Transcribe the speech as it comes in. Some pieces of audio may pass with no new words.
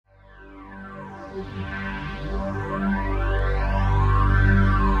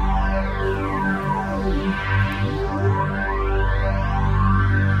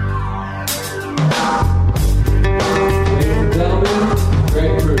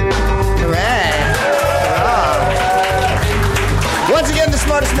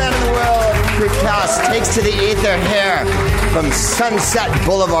Smartest man in the world, Fruitcast, takes to the ether here from Sunset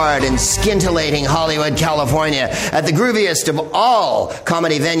Boulevard in scintillating Hollywood, California, at the grooviest of all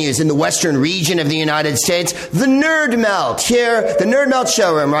comedy venues in the western region of the United States, the Nerdmelt. Here, the Nerdmelt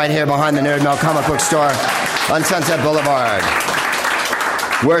Showroom right here behind the Nerdmelt comic book store on Sunset Boulevard,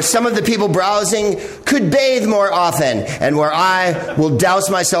 where some of the people browsing could bathe more often, and where I will douse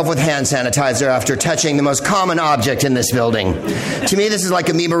myself with hand sanitizer after touching the most common object in this building. To me, this is like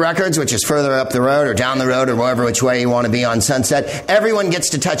Amoeba Records, which is further up the road or down the road or wherever which way you want to be on Sunset. Everyone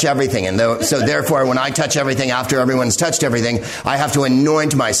gets to touch everything, and so therefore, when I touch everything after everyone's touched everything, I have to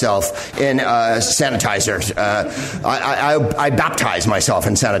anoint myself in sanitizer. I baptize myself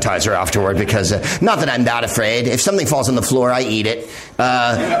in sanitizer afterward because, not that I'm that afraid. If something falls on the floor, I eat it.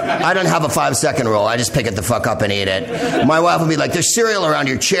 I don't have a 5-second rule. I just pick it the fuck up and eat it. My wife will be like, there's cereal around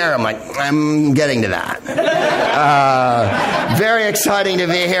your chair. I'm like, I'm getting to that. Very exciting to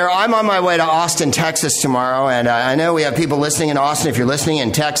be here. I'm on my way to Austin, Texas tomorrow, and I know we have people listening in Austin. If you're listening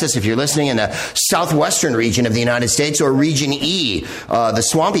in Texas, if you're listening in the southwestern region of the United States, or Region E, the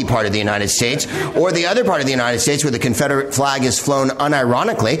swampy part of the United States, or the other part of the United States where the Confederate flag is flown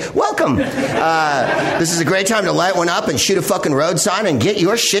unironically, welcome. This is a great time to light one up and shoot a fucking road sign and get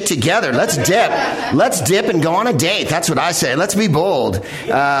your shit together. Let's dip. Let's dip and go on a date. That's what I say. Let's be bold.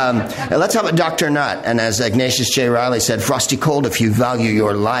 Let's have a Dr. Nut. And as Ignatius J. Riley said, frosty cold if you value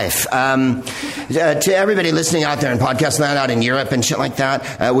your life. To everybody listening out there in podcast land, out in Europe and shit like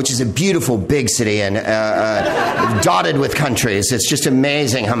that, which is a beautiful big city and dotted with countries. It's just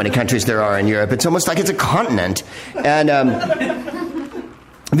amazing how many countries there are in Europe. It's almost like it's a continent. And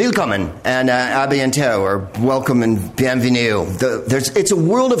willkommen and à bientôt, or welcome and bienvenue. It's a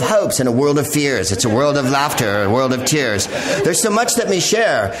world of hopes and a world of fears. It's a world of laughter, a world of tears. There's so much that we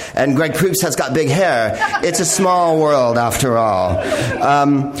share, and Greg Proops has got big hair. It's a small world after all.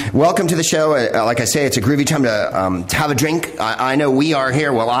 Welcome to the show. Like I say, it's a groovy time to have a drink. I know we are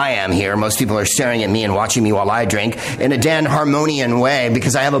here. Well, I am here. Most people are staring at me and watching me while I drink in a Dan Harmonian way,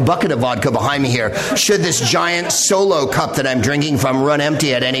 because I have a bucket of vodka behind me here. Should this giant solo cup that I'm drinking from run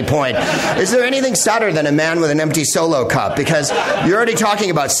empty at any point. Is there anything sadder than a man with an empty solo cup? Because you're already talking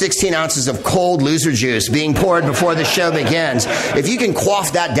about 16 ounces of cold loser juice being poured before the show begins. If you can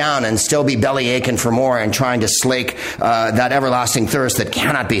quaff that down and still be belly aching for more and trying to slake that everlasting thirst that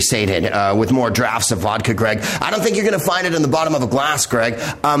cannot be sated with more drafts of vodka, Greg, I don't think you're going to find it in the bottom of a glass, Greg.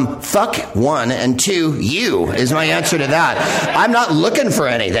 Fuck one, and two, you is my answer to that. I'm not looking for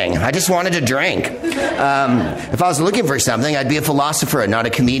anything. I just wanted to drink. If I was looking for something, I'd be a philosopher, not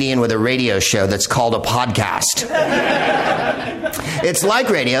a comedian with a radio show that's called a podcast. It's like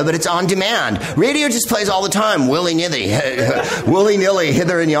radio, but it's on demand. Radio just plays all the time, willy-nilly, willy-nilly,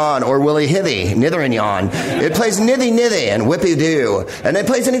 hither and yon, or willy-hithy, nither and yon. It plays nithy-nithy and whippy-doo, and it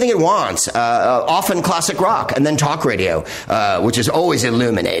plays anything it wants, often classic rock, and then talk radio, which is always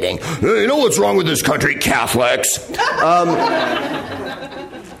illuminating. You know what's wrong with this country, Catholics?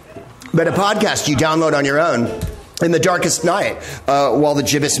 But a podcast you download on your own in the darkest night, while the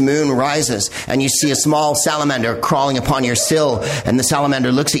gibbous moon rises, and you see a small salamander crawling upon your sill, and the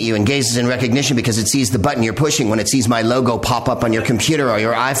salamander looks at you and gazes in recognition because it sees the button you're pushing when it sees my logo pop up on your computer or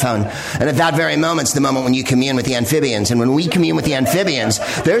your iPhone. And at that very moment, it's the moment when you commune with the amphibians. And when we commune with the amphibians,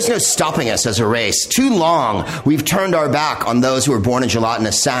 there's no stopping us as a race. Too long, we've turned our back on those who were born in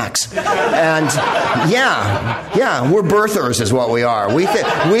gelatinous sacks. And yeah, we're birthers is what we are. We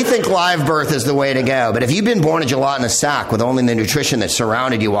think live birth is the way to go. But if you've been born in gelatinous in a sack with only the nutrition that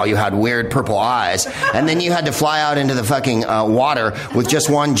surrounded you while you had weird purple eyes, and then you had to fly out into the fucking water with just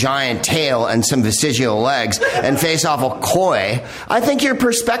one giant tail and some vestigial legs and face off a koi, I think your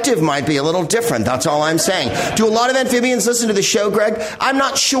perspective might be a little different. That's all I'm saying. Do a lot of amphibians listen to the show, Greg? I'm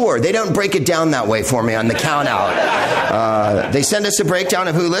not sure. They don't break it down that way for me on the count out. They send us a breakdown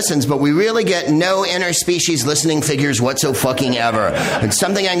of who listens, but we really get no interspecies listening figures whatsoever. It's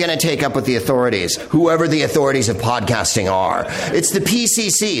something I'm going to take up with the authorities, whoever the authorities of podcasting are. It's the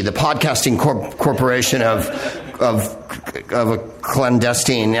PCC, the Podcasting Corporation of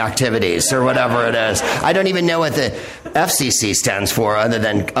clandestine activities or whatever it is. I don't even know what the FCC stands for other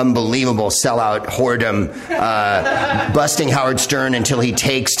than unbelievable sellout whoredom, busting Howard Stern until he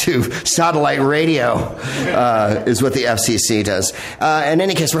takes to satellite radio is what the FCC does. In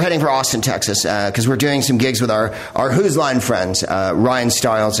any case, we're heading for Austin, Texas, because we're doing some gigs with our Who's Line friends, Ryan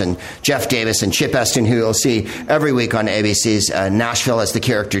Stiles and Jeff Davis and Chip Eston, who you'll see every week on ABC's Nashville as the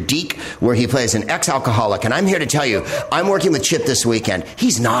character Deke, where he plays an ex-alcoholic. And I'm here to tell you, I'm working with Chip this weekend.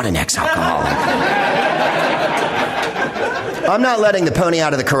 He's not an ex-alcoholic. I'm not letting the pony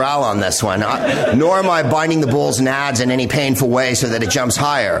out of the corral on this one, nor am I binding the bull's nads in any painful way so that it jumps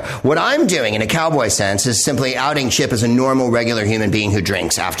higher. What I'm doing, in a cowboy sense, is simply outing Chip as a normal, regular human being who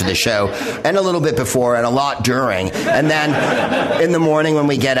drinks after the show, and a little bit before, and a lot during, and then in the morning when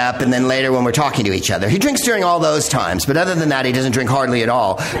we get up, and then later when we're talking to each other. He drinks during all those times, but other than that, he doesn't drink hardly at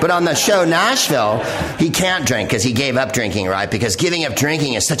all. But on the show Nashville, he can't drink because he gave up drinking, right? Because giving up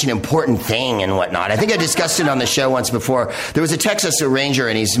drinking is such an important thing and whatnot. I think I discussed it on the show once before. There was a Texas Ranger,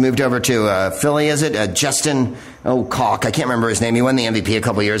 and he's moved over to Philly, is it? Justin Cock. I can't remember his name. He won the MVP a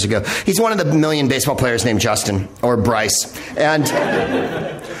couple years ago. He's one of the million baseball players named Justin, or Bryce. And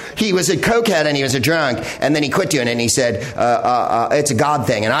he was a cokehead and he was a drunk, and then he quit doing it, and he said, it's a God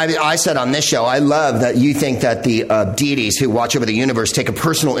thing. And I said on this show, I love that you think that the deities who watch over the universe take a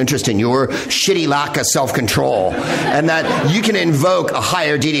personal interest in your shitty lack of self-control, and that you can invoke a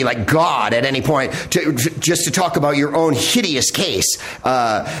higher deity like God at any point just to talk about your own hideous case.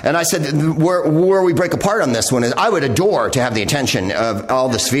 And I said, where we break apart on this one is I would adore to have the attention of all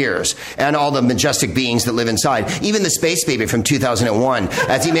the spheres and all the majestic beings that live inside, even the space baby from 2001,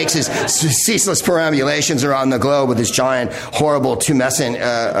 as he makes his ceaseless perambulations around the globe with his giant, horrible, luminescent,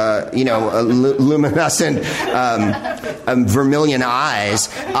 vermilion eyes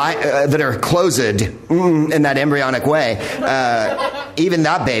that are closed in that embryonic way. Even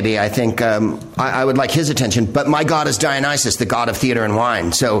that baby, I think, I would like his attention. But my God is Dionysus, the god of theater and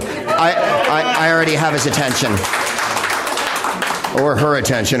wine. So I already have his attention. Or her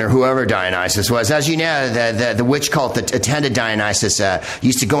attention, or whoever Dionysus was. As you know, the witch cult that attended Dionysus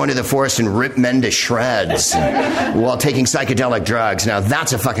used to go into the forest and rip men to shreds while taking psychedelic drugs. Now,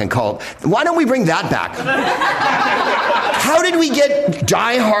 that's a fucking cult. Why don't we bring that back? How did we get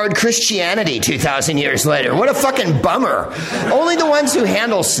die-hard Christianity 2,000 years later? What a fucking bummer. Only the ones who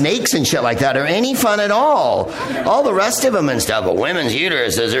handle snakes and shit like that are any fun at all. All the rest of them and stuff, well, women's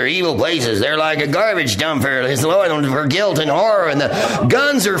uteruses are evil places. They're like a garbage dump for guilt and horror, and the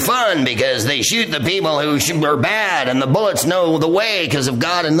guns are fun because they shoot the people who are bad, and the bullets know the way because of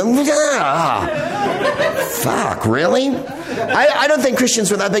God and fuck, really? I don't think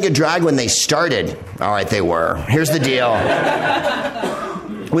Christians were that big a drag when they started. All right, they were. Here's the deal.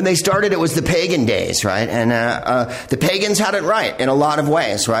 When they started, it was the pagan days, right? And the pagans had it right in a lot of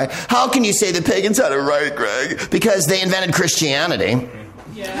ways, right? How can you say the pagans had it right, Greg? Because they invented Christianity.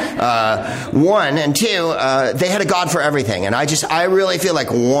 One, and two, they had a God for everything. And I really feel like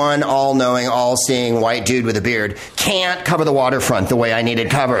one all-knowing, all-seeing white dude with a beard can't cover the waterfront the way I need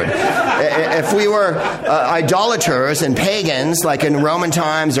it covered. If we were idolaters and pagans, like in Roman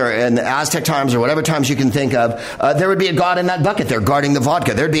times or in the Aztec times or whatever times you can think of, there would be a God in that bucket there guarding the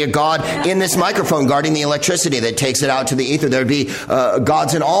vodka. There'd be a God in this microphone guarding the electricity that takes it out to the ether. There'd be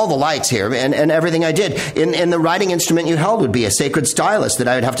gods in all the lights here and everything I did. In the writing instrument you held would be a sacred stylus that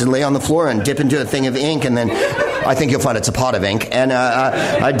I would have to lay on the floor and dip into a thing of ink, and then I think you'll find it's a pot of ink, and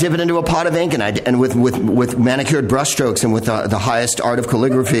I dip it into a pot of ink, and with manicured brushstrokes, and with the highest art of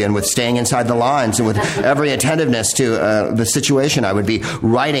calligraphy, and with staying inside the lines, and with every attentiveness to the situation, I would be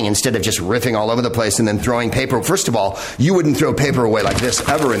writing instead of just riffing all over the place and then throwing paper. First of all, you wouldn't throw paper away like this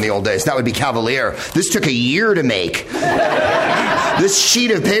ever in the old days. That would be cavalier. This took a year to make. This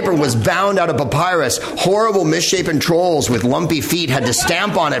sheet of paper was bound out of papyrus. Horrible misshapen trolls with lumpy feet had to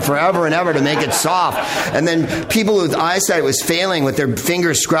stamp on it forever and ever to make it soft. And then people whose eyesight was failing with their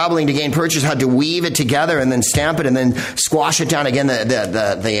fingers scrabbling to gain purchase had to weave it together and then stamp it and then squash it down again.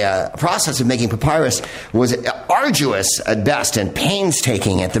 The process of making papyrus was arduous at best and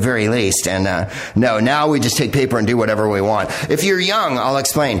painstaking at the very least. And no, now we just take paper and do whatever we want. If you're young, I'll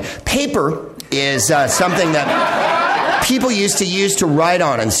explain. Paper is something that people used to use to write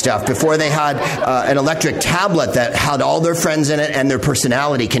on and stuff before they had an electric tablet that had all their friends in it and their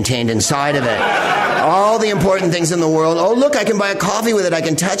personality contained inside of it. All the important things in the world. Oh, look, I can buy a coffee with it. I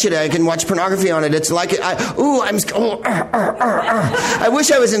can touch it. I can watch pornography on it. It's like, I wish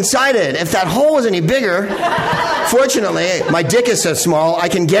I was inside it. If that hole was any bigger, fortunately, my dick is so small, I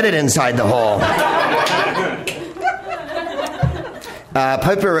can get it inside the hole.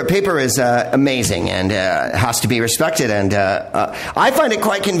 Paper is amazing and has to be respected, and I find it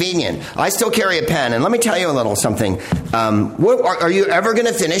quite convenient. I still carry a pen, and let me tell you a little something. Are you ever going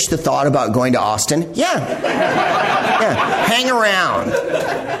to finish the thought about going to Austin? Yeah. Hang around.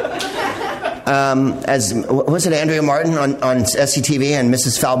 As was it Andrea Martin on SCTV and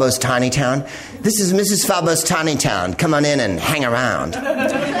Mrs. Falbo's Tiny Town? This is Mrs. Falbo's Tiny Town. Come on in and hang around.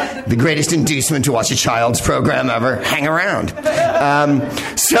 The greatest inducement to watch a child's program ever. Hang around.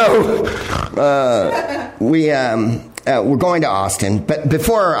 We're going to Austin, but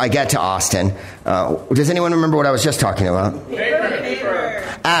before I get to Austin, does anyone remember what I was just talking about? Paper.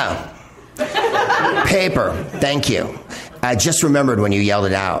 Oh. Paper. Thank you. I just remembered when you yelled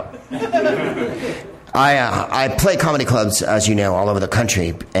it out. I play comedy clubs, as you know, all over the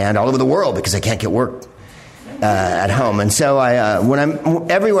country and all over the world because I can't get work at home. And so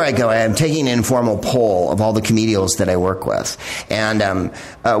everywhere I go, I am taking an informal poll of all the comedians that I work with. And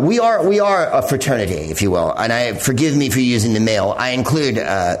we are a fraternity, if you will. And forgive me for using the male. I include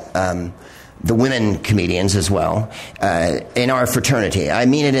the women comedians as well in our fraternity. I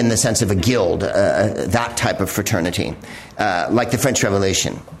mean it in the sense of a guild, that type of fraternity, like the French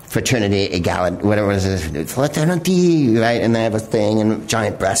Revolution. Fraternity, egalit, whatever it is, fraternity, right? And they have a thing and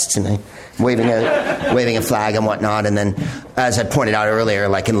giant breasts and waving a flag and whatnot. And then, as I pointed out earlier,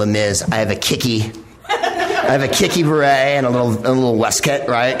 like in Les Mis, I have a kicky beret and a little waistcoat,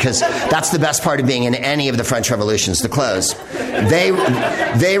 right? Because that's the best part of being in any of the French revolutions, the clothes.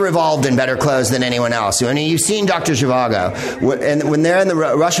 They revolved in better clothes than anyone else. I mean, you've seen Dr. Zhivago, and when they're in the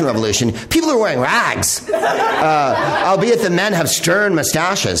Russian Revolution, people are wearing rags. Albeit the men have stern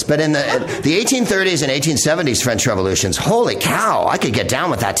mustaches. But in the 1830s and 1870s French revolutions, holy cow, I could get down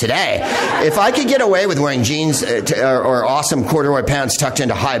with that today. If I could get away with wearing jeans or awesome corduroy pants tucked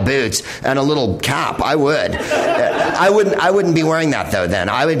into high boots and a little cap, I would. I wouldn't be wearing that though then.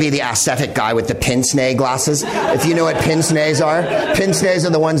 I would be the ascetic guy with the pince-nez glasses. If you know what pince-nez are. Pince-nez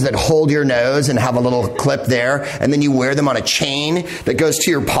are the ones that hold your nose and have a little clip there, and then you wear them on a chain that goes to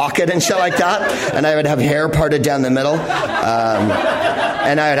your pocket and shit like that. And I would have hair parted down the middle.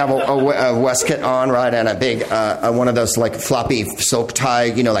 And I would have a waistcoat on, right, and a big, one of those like floppy silk tie,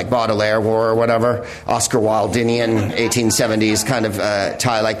 you know, like Baudelaire wore or whatever, Oscar Wildean 1870s kind of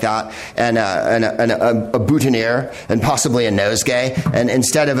tie like that, and a boutonniere, and possibly a nosegay, and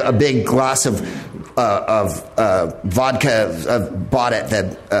instead of a big glass of vodka bought at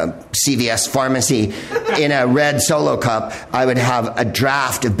the CVS pharmacy in a red Solo cup, I would have a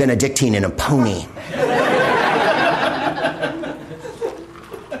draft of Benedictine in a pony.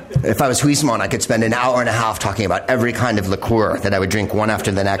 If I was Huysmans, I could spend an hour and a half talking about every kind of liqueur that I would drink one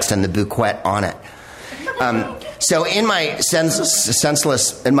after the next and the bouquet on it. So in my senseless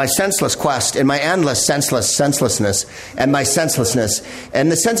quest, in my endless senselessness, and my senselessness,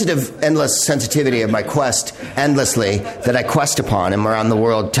 and the sensitive, endless sensitivity of my quest endlessly that I quest upon and around the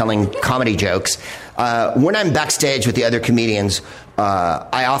world telling comedy jokes, when I'm backstage with the other comedians,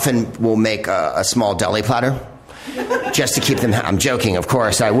 I often will make a small deli platter. Just to keep them... I'm joking, of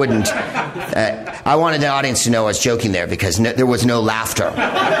course. I wouldn't... I wanted the audience to know I was joking there because there was no laughter.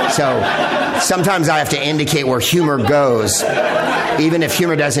 So sometimes I have to indicate where humor goes, even if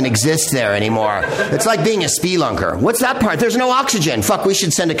humor doesn't exist there anymore. It's like being a spelunker. What's that part? There's no oxygen. Fuck, we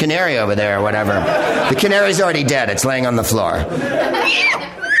should send a canary over there or whatever. The canary's already dead. It's laying on the floor.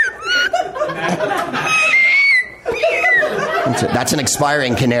 That's an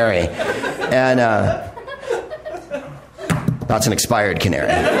expiring canary. And... that's an expired canary.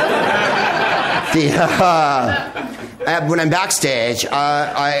 When I'm backstage,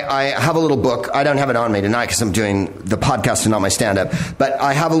 I have a little book. I don't have it on me tonight because I'm doing the podcast and not my stand-up. But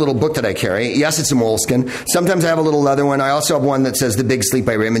I have a little book that I carry. Yes, it's a moleskin. Sometimes I have a little leather one. I also have one that says The Big Sleep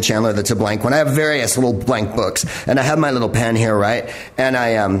by Raymond Chandler that's a blank one. I have various little blank books. And I have my little pen here, right? And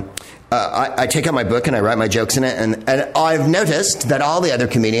I take out my book and I write my jokes in it, and I've noticed that all the other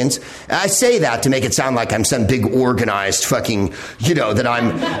comedians, I say that to make it sound like I'm some big organized fucking, you know, that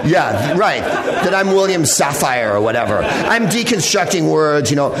I'm, yeah, right, that I'm William Sapphire or whatever. I'm deconstructing words,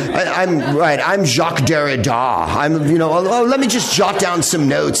 you know, I'm Jacques Derrida. I'm, you know, let me just jot down some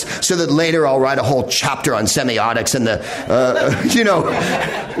notes so that later I'll write a whole chapter on semiotics and you know,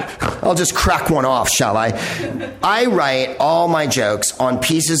 I'll just crack one off, shall I? I write all my jokes on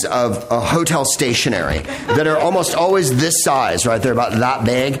pieces of hotel stationery that are almost always this size, right? They're about that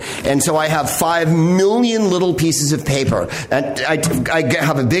big. And so I have 5 million little pieces of paper. And I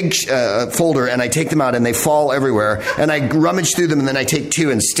have a big folder, and I take them out, and they fall everywhere. And I rummage through them, and then I take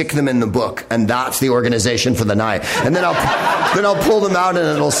 2 and stick them in the book. And that's the organization for the night. And then I'll pull them out, and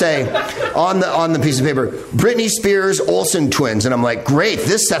it'll say, on the piece of paper, Britney Spears Olsen twins. And I'm like, great,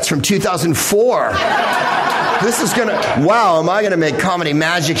 this set's from 2004. This is wow, am I gonna make comedy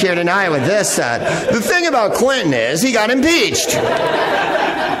magic here tonight with this set? The thing about Clinton is he got impeached.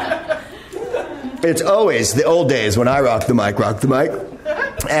 It's always the old days when I rock the mic.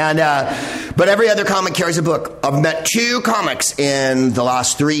 And, but every other comic carries a book. I've met 2 comics in the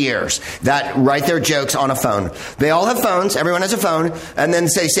last 3 years that write their jokes on a phone. They all have phones. Everyone has a phone. And then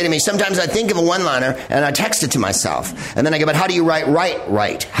they say to me, sometimes I think of a one-liner and I text it to myself. And then I go, but how do you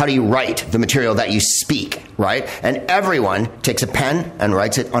write? How do you write the material that you speak, right? And everyone takes a pen and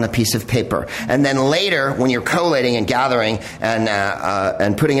writes it on a piece of paper. And then later, when you're collating and gathering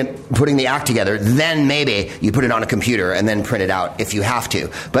and putting the act together, then maybe you put it on a computer and then print it out if you have to.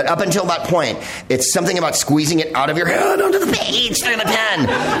 But up until that point, it's something about squeezing it out of your head onto the page through the pen.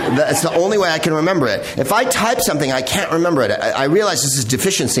 That's the only way I can remember it. If I type something, I can't remember it. I realize this is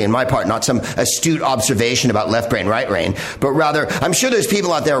deficiency in my part, not some astute observation about left brain, right brain, but rather, I'm sure there's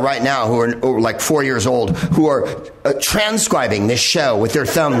people out there right now who are like 4 years old who are transcribing this show with their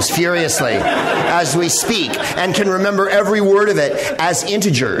thumbs furiously as we speak and can remember every word of it as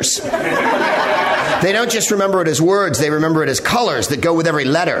integers. They don't just remember it as words, they remember it as colors that go with every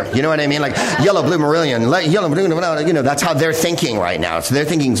letter. You know what I mean? Like yellow, blue, marillion, yellow, blue, that's how they're thinking right now. So their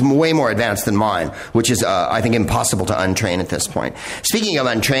thinking is way more advanced than mine, which is, I think, impossible to untrain at this point. Speaking of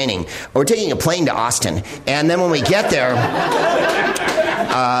untraining, we're taking a plane to Austin, and then when we get there,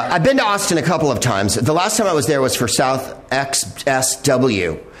 I've been to Austin a couple of times. The last time I was there was for South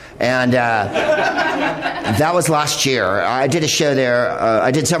XSW. And that was last year. I did a show there. I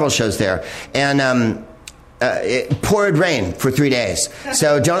did several shows there. And it poured rain for 3 days.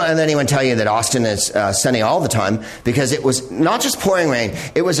 So don't let anyone tell you that Austin is sunny all the time, because it was not just pouring rain.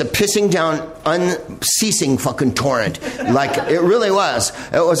 It was a pissing down, unceasing fucking torrent. Like, it really was.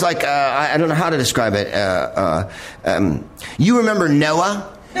 It was like, I don't know how to describe it. You remember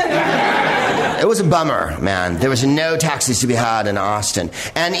Noah? It was a bummer, man. There was no taxis to be had in Austin.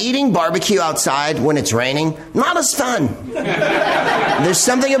 And eating barbecue outside when it's raining, not as fun. There's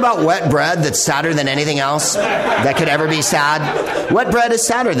something about wet bread that's sadder than anything else that could ever be sad. Wet bread is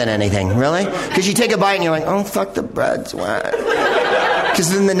sadder than anything, really? Because you take a bite and you're like, oh, fuck, the bread's wet. Because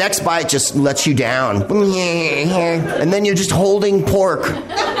then the next bite just lets you down. And then you're just holding pork.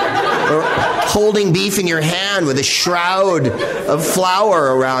 Or holding beef in your hand with a shroud of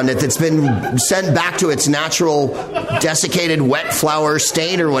flour around it that's been sent back to its natural desiccated wet flour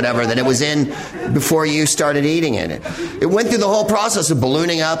state or whatever that it was in before you started eating it. It went through the whole process of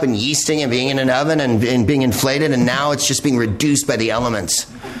ballooning up and yeasting and being in an oven and being inflated, and now it's just being reduced by the elements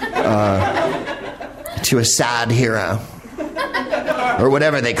to a sad hero. Or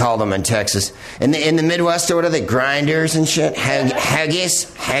whatever they call them in Texas. In the Midwest, or what are they, grinders and shit? Haggis.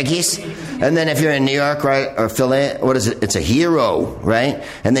 And then if you're in New York, right, or Philly, what is it? It's a hero, right?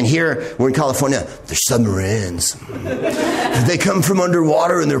 And then here, we're in California, they're submarines. They come from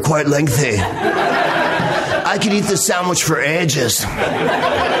underwater and they're quite lengthy. I could eat this sandwich for ages.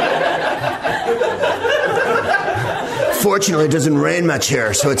 Fortunately, it doesn't rain much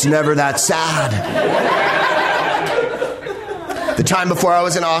here, so it's never that sad. The time before I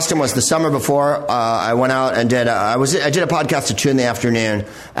was in Austin was the summer before. I went out and did I did a podcast at 2 p.m.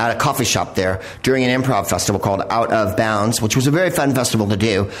 at a coffee shop there during an improv festival called Out of Bounds, which was a very fun festival to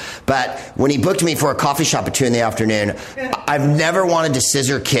do. But when he booked me for a coffee shop at 2 p.m, I've never wanted to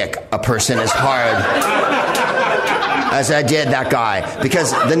scissor kick a person as hard as I did that guy.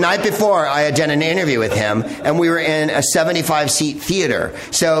 Because the night before, I had done an interview with him, and we were in a 75-seat theater.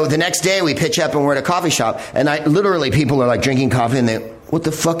 So the next day, we pitch up and we're at a coffee shop, and literally people are like drinking coffee, and they, what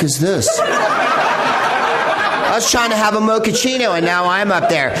the fuck is this? I was trying to have a mochaccino, and now I'm up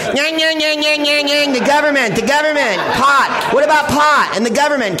there. Yang, yang, yang, yang, yang, yang. The government, pot. What about pot and the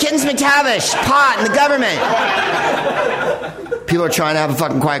government? Kittens McTavish, pot and the government. People are trying to have a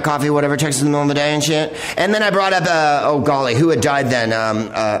fucking quiet coffee, whatever, Texas in the middle of the day and shit. And then I brought up, who had died then?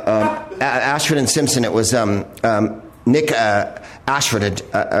 Ashford and Simpson. It was Nick Ashford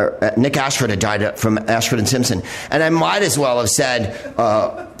had died from Ashford and Simpson. And I might as well have said,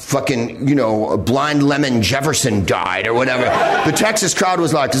 Blind Lemon Jefferson died or whatever. The Texas crowd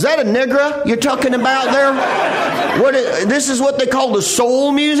was like, is that a nigger you're talking about there? This is what they call the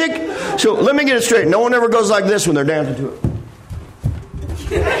soul music? So let me get it straight. No one ever goes like this when they're dancing to it.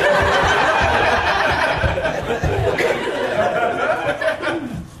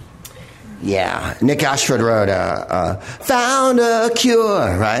 Yeah, Nick Ashford wrote, found a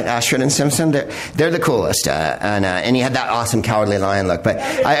cure, right? Ashford and Simpson, they're the coolest. And he had that awesome Cowardly Lion look. But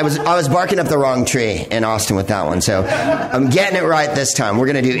I was barking up the wrong tree in Austin with that one. So I'm getting it right this time.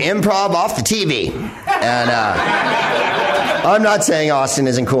 We're going to do improv off the TV. And I'm not saying Austin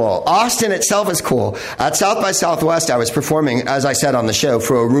isn't cool. Austin itself is cool. At South by Southwest, I was performing, as I said on the show,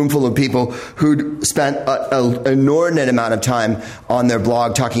 for a room full of people who'd spent an inordinate amount of time on their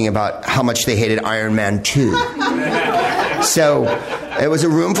blog talking about how much they hated Iron Man 2. So it was a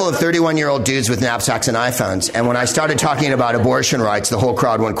room full of 31-year-old dudes with knapsacks and iPhones. And when I started talking about abortion rights, the whole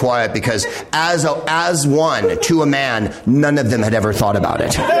crowd went quiet because as one, to a man, none of them had ever thought about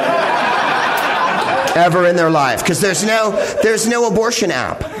it. Ever in their life. Because there's no abortion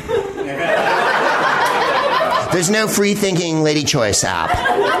app. There's no free-thinking lady choice app.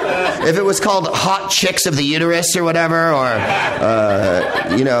 If it was called Hot Chicks of the Uterus or whatever, or,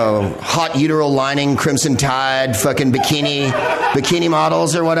 hot uteral lining, Crimson Tide, fucking bikini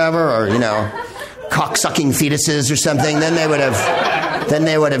models or whatever, or, cock-sucking fetuses or something, then they would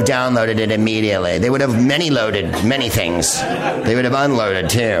have downloaded it immediately. They would have many-loaded many things. They would have unloaded,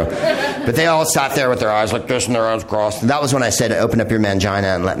 too. But they all sat there with their eyes like this and their eyes crossed. And that was when I said, open up your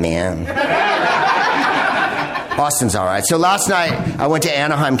mangina and let me in. Austin's all right. So last night, I went to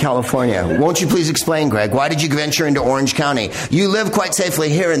Anaheim, California. Won't you please explain, Greg? Why did you venture into Orange County? You live quite safely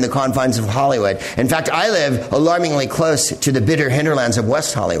here in the confines of Hollywood. In fact, I live alarmingly close to the bitter hinterlands of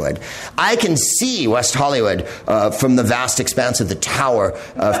West Hollywood. I can see West Hollywood from the vast expanse of the Tower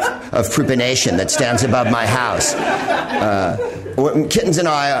of Prupanation that stands above my house. Kittens and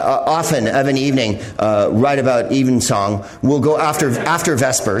I often of an evening, right about evensong, will go after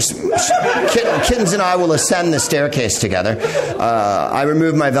Vespers. Kittens and I will ascend the staircase together. I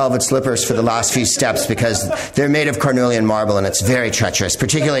remove my velvet slippers for the last few steps because they're made of carnelian marble and it's very treacherous,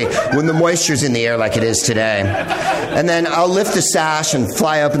 particularly when the moisture's in the air like it is today. And then I'll lift the sash and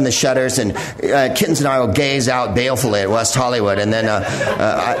fly open the shutters, and Kittens and I will gaze out balefully at West Hollywood. And then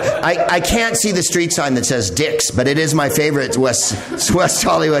I can't see the street sign that says Dick's, but it is my favorite West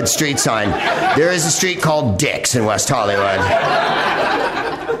Hollywood street sign. There is a street called Dick's in West Hollywood.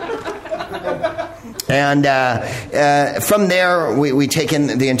 And from there, we take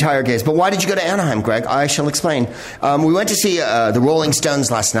in the entire gaze. But why did you go to Anaheim, Greg? I shall explain. We went to see the Rolling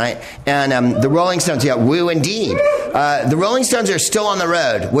Stones last night. And the Rolling Stones, yeah, woo indeed. The Rolling Stones are still on the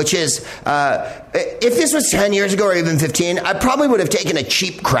road, which is, if this was 10 years ago or even 15, I probably would have taken a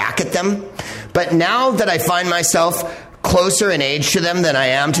cheap crack at them. But now that I find myself closer in age to them than I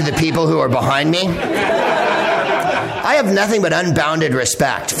am to the people who are behind me, I have nothing but unbounded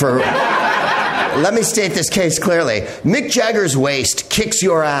respect for... Let me state this case clearly. Mick Jagger's waist kicks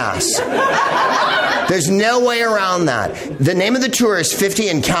your ass. There's no way around that. The name of the tour is 50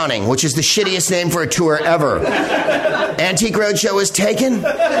 and Counting, which is the shittiest name for a tour ever. Antique Roadshow is taken.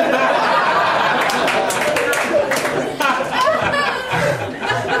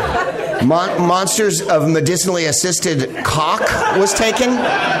 Monsters of Medicinally Assisted Cock was taken.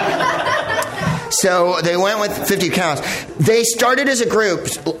 So they went with 50 counts. They started as a group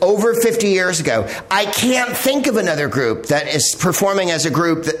over 50 years ago. I can't think of another group that is performing as a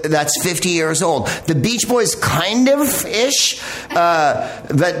group that's 50 years old. The Beach Boys kind of-ish,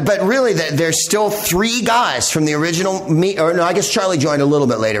 but really there's still three guys from the original, I guess Charlie joined a little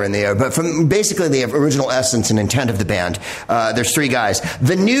bit later in the year, but from basically the original essence and intent of the band, there's three guys.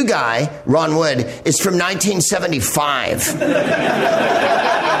 The new guy, Ron Wood, is from 1975.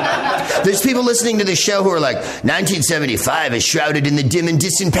 There's people listening to this show who are like, 1975 is shrouded in the dim and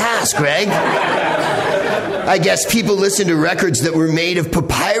distant past, Greg. I guess people listen to records that were made of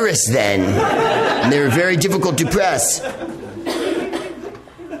papyrus then. And they were very difficult to press.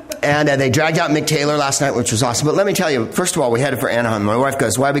 And they dragged out Mick Taylor last night, which was awesome. But let me tell you, first of all, we headed for Anaheim. My wife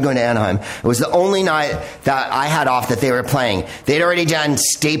goes, why are we going to Anaheim? It was the only night that I had off that they were playing. They'd already done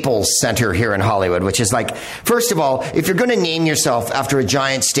Staples Center here in Hollywood, which is like, first of all, if you're going to name yourself after a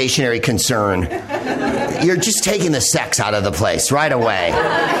giant stationary concern, you're just taking the sex out of the place right away.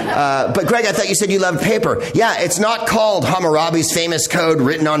 But Greg, I thought you said you loved paper. Yeah, it's not called Hammurabi's famous code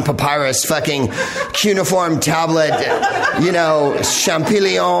written on papyrus, fucking cuneiform tablet,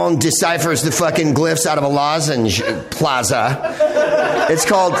 Champollion deciphers the fucking glyphs out of a lozenge plaza. It's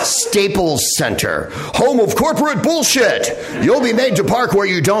called Staples Center, home of corporate bullshit. You'll be made to park where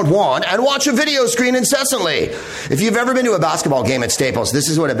you don't want and watch a video screen incessantly. If you've ever been to a basketball game at Staples, this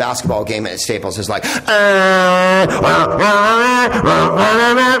is what a basketball game at Staples is like.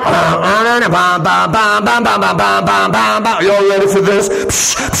 Y'all ready for this?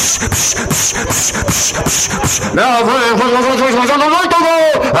 Now,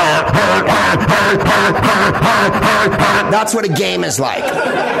 That's what a game is like.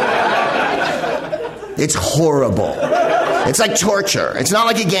 It's horrible. It's like torture. It's not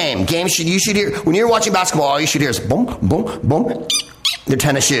like a game. You should hear, when you're watching basketball, all you should hear is boom, boom, boom. They're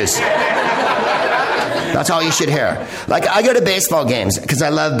tennis shoes. That's all you should hear. Like, I go to baseball games because I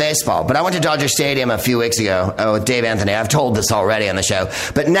love baseball, but I went to Dodger Stadium a few weeks ago with Dave Anthony. I've told this already on the show,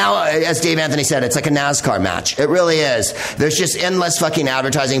 but now, as Dave Anthony said, it's like a NASCAR match. It really is. There's just endless fucking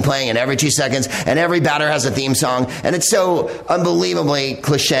advertising playing in every 2 seconds, and every batter has a theme song, and it's so unbelievably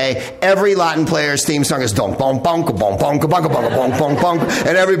cliche. Every Latin player's theme song is donk, bonk, bonk, bonk, bonk, bonk, bonk, bonk, bonk, bonk,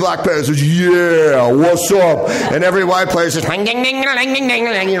 and every black player says, yeah, what's up? And every white player says, ding, ding, ding, ding, ding, ding,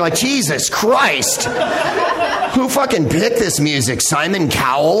 and you're like, Jesus Christ. Who fucking picked this music? Simon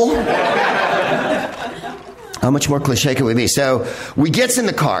Cowell? How much more cliche could we be? So we gets in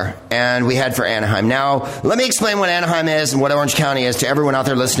the car and we head for Anaheim. Now, let me explain what Anaheim is and what Orange County is to everyone out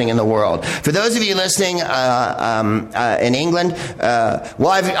there listening in the world. For those of you listening in England,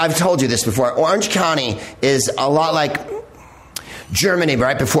 I've told you this before. Orange County is a lot like Germany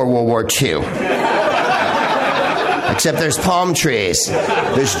right before World War II. Except there's palm trees.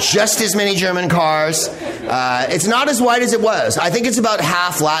 There's just as many German cars. It's not as white as it was. I think it's about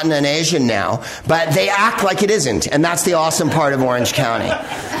half Latin and Asian now, but they act like it isn't, and that's the awesome part of Orange County.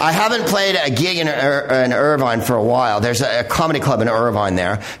 I haven't played a gig in Irvine for a while. There's a comedy club in Irvine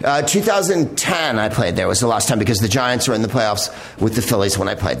there. 2010 I played there was the last time because the Giants were in the playoffs with the Phillies when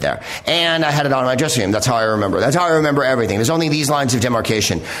I played there. And I had it on my dressing room. That's how I remember. That's how I remember everything. There's only these lines of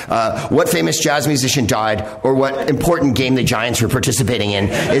demarcation. What famous jazz musician died or what important game the Giants were participating in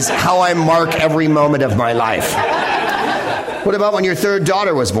is how I mark every moment of my life. What about when your third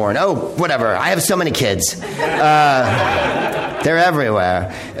daughter was born? Oh, whatever. I have so many kids. They're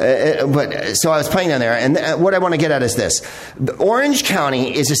everywhere. So I was playing down there, and what I want to get at is this. Orange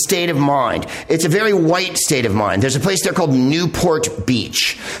County is a state of mind. It's a very white state of mind. There's a place there called Newport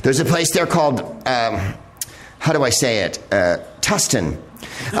Beach. There's a place there called, how do I say it? Tustin.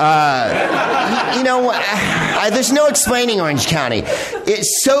 You know what? There's no explaining Orange County.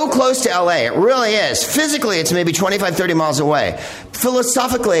 It's so close to LA. It really is. Physically, it's maybe 25, 30 miles away.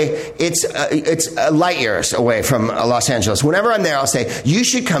 Philosophically, it's light years away from Los Angeles. Whenever I'm there, I'll say, you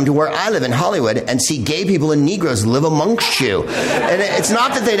should come to where I live in Hollywood and see gay people and Negroes live amongst you. And it's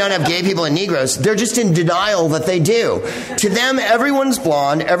not that they don't have gay people and Negroes. They're just in denial that they do. To them, everyone's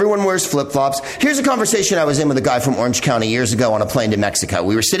blonde. Everyone wears flip-flops. Here's a conversation I was in with a guy from Orange County years ago on a plane to Mexico.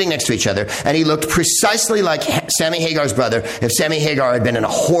 We were sitting next to each other, and he looked precisely like Sammy Hagar's brother if Sammy Hagar had been in a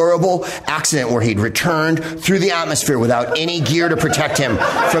horrible accident where he'd returned through the atmosphere without any gear to protect him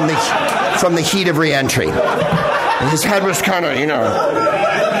from the heat of re-entry. And his head was kind of,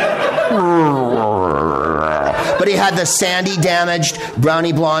 but he had the sandy damaged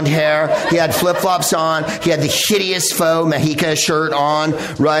brownie blonde hair. He had flip-flops on. He had the hideous faux Mexica shirt on,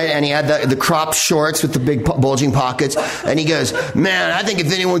 right? And he had the cropped shorts with the big bulging pockets. And he goes, man, I think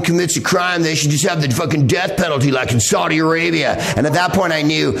if anyone commits a crime, they should just have the fucking death penalty like in Saudi Arabia. And at that point I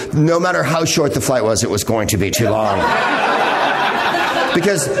knew no matter how short the flight was, it was going to be too long.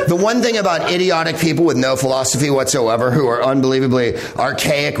 Because the one thing about idiotic people with no philosophy whatsoever, who are unbelievably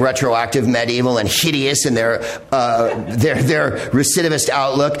archaic, retroactive, medieval, and hideous in their recidivist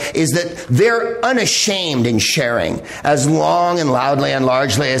outlook, is that they're unashamed in sharing as long and loudly and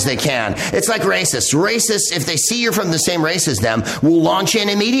largely as they can. It's like racists. Racists, if they see you're from the same race as them, will launch in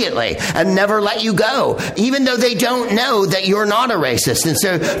immediately and never let you go, even though they don't know that you're not a racist. And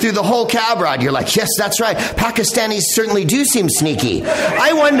so through the whole cab ride, you're like, yes, that's right. Pakistanis certainly do seem sneaky.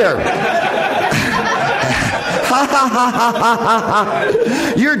 I wonder.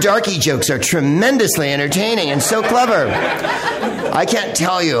 Your darky jokes are tremendously entertaining and so clever. I can't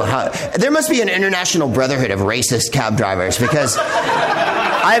tell you how. There must be an international brotherhood of racist cab drivers, because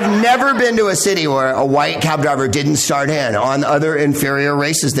I've never been to a city where a white cab driver didn't start in on other inferior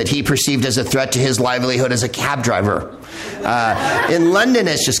races that he perceived as a threat to his livelihood as a cab driver. In London,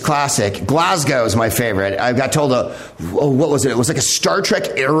 it's just classic. Glasgow is my favorite. I got told what was it? It was like a Star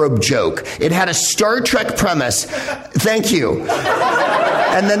Trek Arab joke. It had a Star Trek premise. Thank you.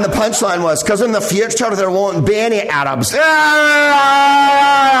 And then the punchline was, because in the future there won't be any Arabs.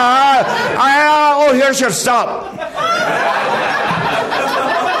 Oh, here's your stop.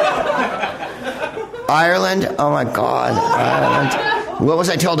 Ireland? Oh my God, Ireland. What was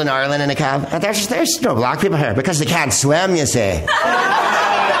I told in Ireland in a cab? There's no black people here because they can't swim, you see.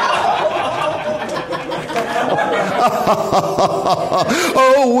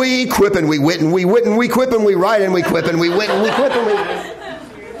 Oh, we quip and we wit and we wit and we quip and we write and we quip and we wit and we quip and we...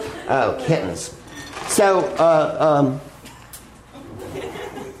 Oh, kittens. So,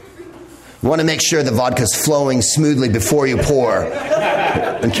 You want to make sure the vodka's flowing smoothly before you pour,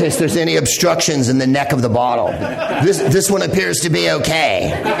 in case there's any obstructions in the neck of the bottle. This one appears to be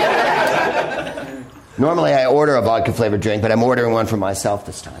okay. Normally I order a vodka-flavored drink, but I'm ordering one for myself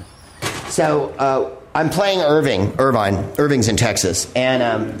this time. So I'm playing Irving's in Texas,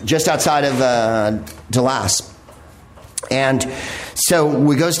 and just outside of Dallas. And so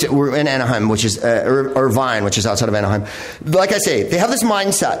we're in Anaheim, which is Irvine, which is outside of Anaheim. Like I say, they have this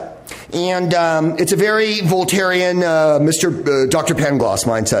mindset. And it's a very Voltairean Dr. Pangloss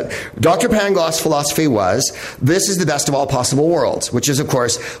mindset. Dr. Pangloss' philosophy was, this is the best of all possible worlds, which is, of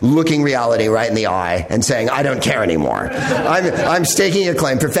course, looking reality right in the eye and saying, I don't care anymore. I'm staking a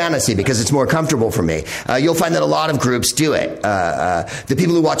claim for fantasy because it's more comfortable for me. You'll find that a lot of groups do it. The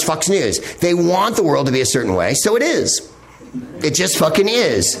people who watch Fox News, they want the world to be a certain way, so it is. It just fucking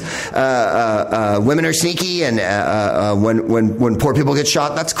is. Women are sneaky, and when poor people get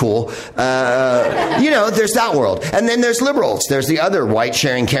shot, that's cool. There's that world. And then there's liberals. There's the other white,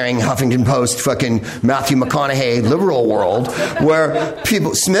 sharing, caring, Huffington Post, fucking Matthew McConaughey liberal world, where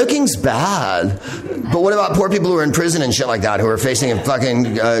smoking's bad. But what about poor people who are in prison and shit like that, who are facing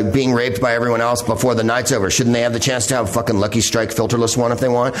fucking being raped by everyone else before the night's over? Shouldn't they have the chance to have a fucking Lucky Strike filterless one if they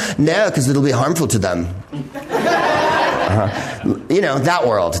want? No, because it'll be harmful to them. That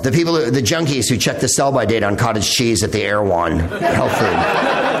world. The junkies who check the sell-by date on cottage cheese at the Erewhon health food.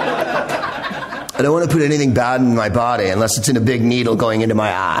 I don't want to put anything bad in my body unless it's in a big needle going into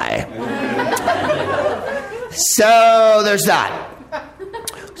my eye. So there's that.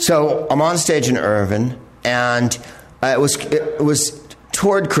 So I'm on stage in Irvine, and it was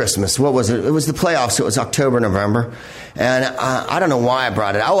toward Christmas. What was it? It was the playoffs. So it was October, November. And I don't know why I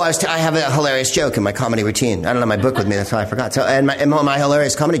brought it. I have a hilarious joke in my comedy routine. I don't have my book with me. That's why I forgot. So, and my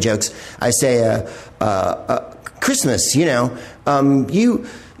hilarious comedy jokes, I say, Christmas,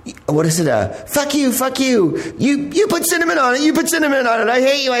 what is it? Fuck you. You put cinnamon on it. I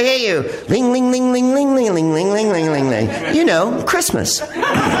hate you. Ling, ling, ling, ling, ling, ling, ling, ling, ling, ling, ling. Christmas.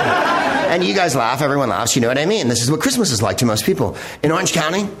 And you guys laugh. Everyone laughs. You know what I mean? This is what Christmas is like to most people. In Orange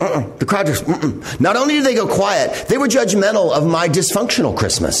County, the crowd just, Not only did they go quiet, they were judgmental of my dysfunctional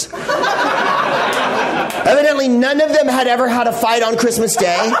Christmas. Evidently, none of them had ever had a fight on Christmas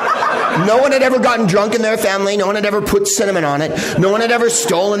Day. No one had ever gotten drunk in their family. No one had ever put cinnamon on it. No one had ever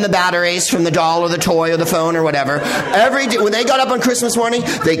stolen the batteries from the doll or the toy or the phone or whatever. Every day, when they got up on Christmas morning,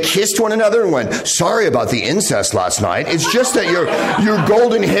 they kissed one another and went, sorry about the incest last night. It's just that your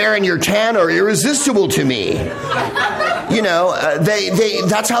golden hair and your tan are irresistible to me.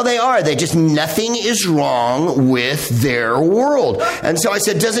 That's how they are. Nothing is wrong with their world. And so I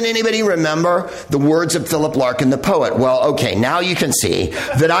said, doesn't anybody remember the words of Philip Larkin, the poet? Well, okay, now you can see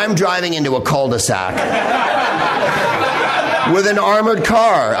that I'm driving into a cul-de-sac with an armored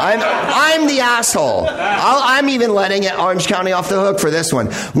car. I'm the asshole. I'm even letting Orange County off the hook for this one.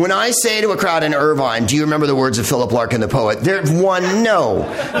 When I say to a crowd in Irvine, do you remember the words of Philip Larkin, the poet? No.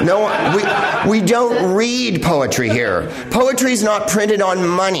 We don't read poetry here. Poetry's not printed on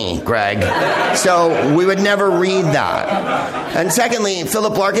money, Greg. So we would never read that. And secondly,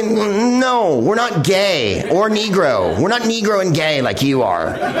 Philip Larkin, no, we're not gay or Negro. We're not Negro and gay like you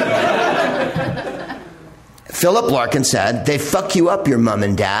are. Philip Larkin said, they fuck you up, your mom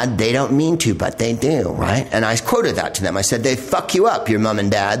and dad. They don't mean to, but they do, right? And I quoted that to them. I said, they fuck you up, your mom and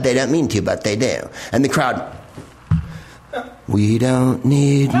dad. They don't mean to, but they do. And the crowd, we don't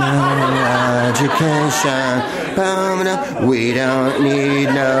need no education. We don't need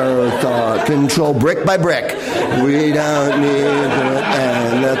no thought control. Brick by brick. We don't need it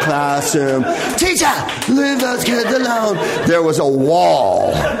in the classroom. Teacher, leave those kids alone. There was a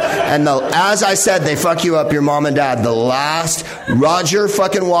wall. And as I said, they fuck you up, your mom and dad. The last, Roger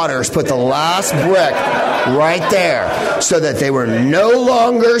fucking Waters put the last brick right there so that they were no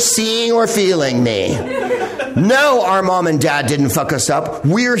longer seeing or feeling me. No, our mom and dad didn't fuck us up.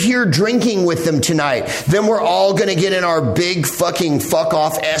 We're here drinking with them tonight. Then we're all going to get in our big fucking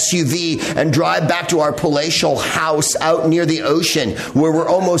fuck-off SUV and drive back to our palatial house out near the ocean where we're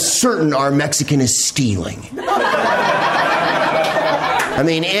almost certain our Mexican is stealing. I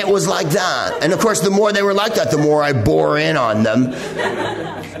mean, it was like that. And of course, the more they were like that, the more I bore in on them.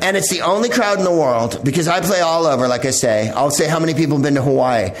 And it's the only crowd in the world, because I play all over, like I say. I'll say how many people have been to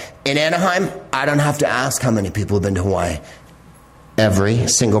Hawaii. In Anaheim, I don't have to ask how many people have been to Hawaii. Every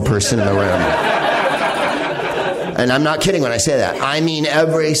single person in the room. And I'm not kidding when I say that. I mean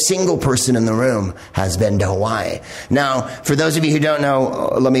every single person in the room has been to Hawaii. Now, for those of you who don't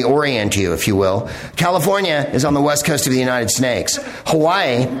know, let me orient you, if you will. California is on the west coast of the United States.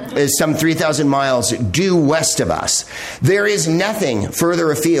 Hawaii is some 3,000 miles due west of us. There is nothing further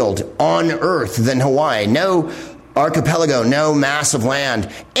afield on Earth than Hawaii. No archipelago, no mass of land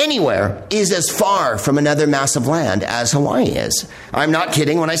anywhere is as far from another mass of land as Hawaii is. I'm not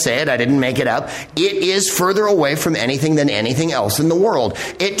kidding when I say it. I didn't make it up. It is further away from anything than anything else in the world.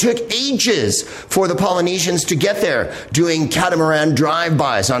 It took ages for the Polynesians to get there, doing catamaran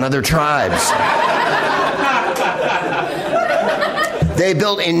drive-bys on other tribes. They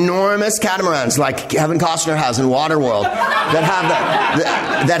built enormous catamarans like Kevin Costner has in Waterworld that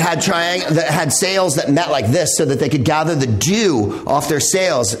had sails that met like this so that they could gather the dew off their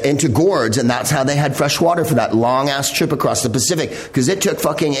sails into gourds, and that's how they had fresh water for that long-ass trip across the Pacific, because it took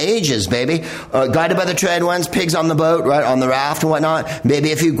fucking ages, baby. Guided by the trade winds, pigs on the boat, right, on the raft and whatnot,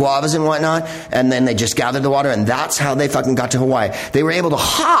 maybe a few guavas and whatnot, and then they just gathered the water, and that's how they fucking got to Hawaii. They were able to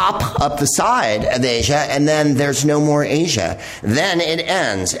hop up the side of Asia, and then there's no more Asia. Then it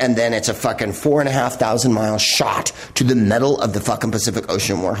ends, and then it's a fucking 4,500 mile shot to the middle of the fucking Pacific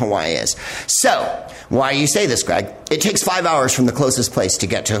Ocean where Hawaii is. So, why you say this, Greg? It takes 5 hours from the closest place to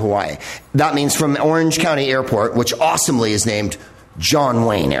get to Hawaii. That means from Orange County Airport, which awesomely is named John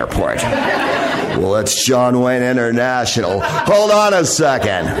Wayne Airport. Well, it's John Wayne International. Hold on a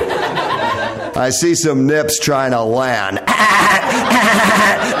second. I see some nips trying to land.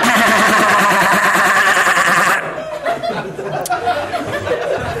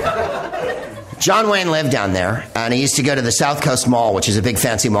 John Wayne lived down there, and he used to go to the South Coast Mall, which is a big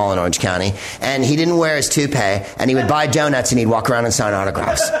fancy mall in Orange County, and he didn't wear his toupee, and he would buy donuts, and he'd walk around and sign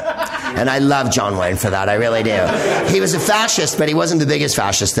autographs. And I love John Wayne for that, I really do. He was a fascist, but he wasn't the biggest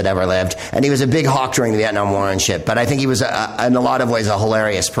fascist that ever lived, and he was a big hawk during the Vietnam War and shit, but I think he was, in a lot of ways, a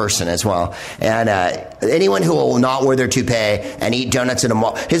hilarious person as well. And anyone who will not wear their toupee and eat donuts in a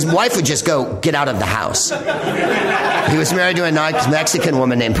mall, his wife would just go, get out of the house. He was married to a Mexican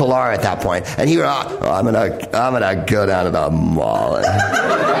woman named Pilar at that point, and he was, I'm gonna go down to the mall.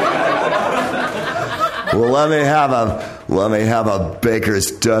 Well, let me have a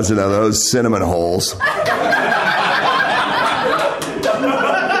baker's dozen of those cinnamon holes.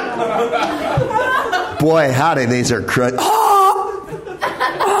 Boy, howdy, these are crud.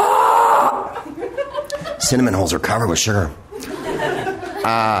 Cinnamon holes are covered with sugar.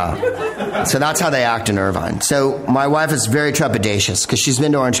 So that's how they act in Irvine. So my wife is very trepidatious because she's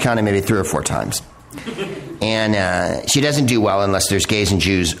been to Orange County maybe 3 or 4 times. And she doesn't do well unless there's gays and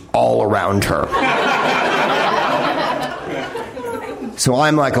Jews all around her. So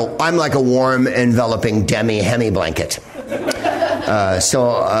I'm like a warm, enveloping Hemi blanket.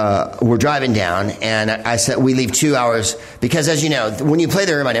 So we're driving down, and I said we leave 2 hours because, as you know, when you play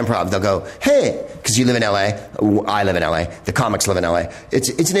the Irvine Improv, they'll go, "Hey," because you live in L.A. I live in L.A. The comics live in L.A.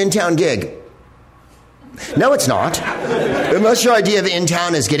 It's an in-town gig. No, it's not. Unless your idea of in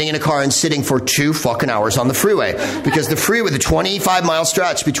town is getting in a car and sitting for 2 fucking hours on the freeway. Because the freeway, the 25-mile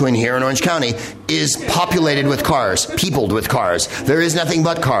stretch between here and Orange County, is populated with cars, peopled with cars. There is nothing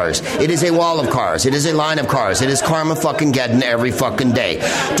but cars. It is a wall of cars. It is a line of cars. It is karma fucking Geddon every fucking day.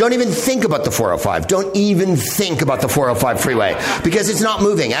 Don't even think about the 405. Don't even think about the 405 freeway. Because it's not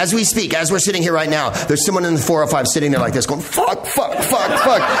moving. As we speak, as we're sitting here right now, there's someone in the 405 sitting there like this going, fuck, fuck, fuck,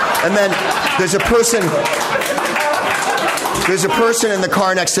 fuck. And then there's a person in the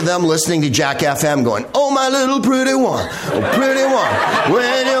car next to them listening to Jack FM going, "Oh, my little pretty one, oh, pretty one,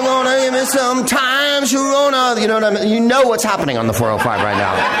 when you gonna give me some time, Sharona?" You know what I mean? You know what's happening on the 405 right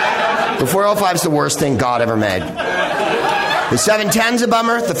now. The 405 is the worst thing God ever made. The 710's a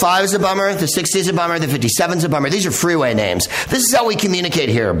bummer, the 5's a bummer, the 60's a bummer, the 57's a bummer. These are freeway names. This is how we communicate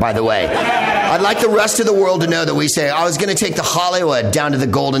here, by the way. I'd like the rest of the world to know that we say, I was going to take the Hollywood down to the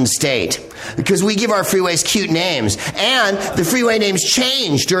Golden State. Because we give our freeways cute names. And the freeway names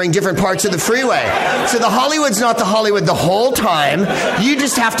change during different parts of the freeway. So the Hollywood's not the Hollywood the whole time. You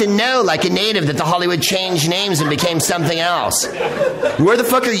just have to know, like a native, that the Hollywood changed names and became something else. Where the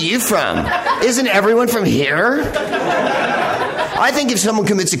fuck are you from? Isn't everyone from here? I think if someone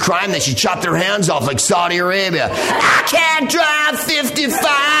commits a crime, they should chop their hands off like Saudi Arabia. I can't drive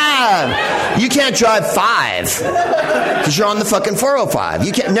 55. You can't drive 5 because you're on the fucking 405.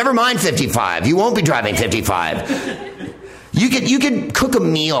 You can't. Never mind 55. You won't be driving 55. You could cook a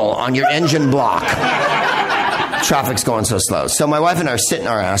meal on your engine block. Traffic's going so slow. So my wife and I are sitting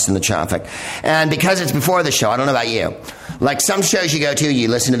our ass in the traffic. And because it's before the show, I don't know about you. Like some shows you go to, you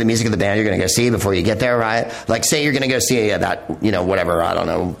listen to the music of the band you're going to go see before you get there, right? Like say you're going to go see that, whatever, I don't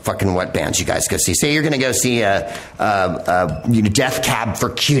know, fucking what bands you guys go see. Say you're going to go see Death Cab for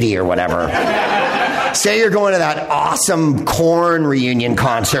Cutie or whatever. Say you're going to that awesome Korn reunion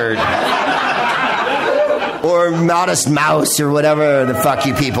concert. Or Modest Mouse or whatever the fuck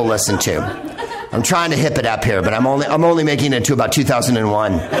you people listen to. I'm trying to hip it up here, but I'm only making it to about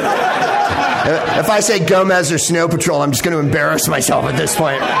 2001. If I say Gomez or Snow Patrol, I'm just going to embarrass myself at this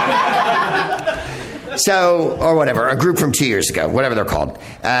point. So, or whatever, a group from 2 years ago, whatever they're called.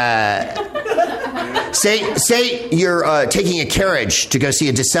 Say you're taking a carriage to go see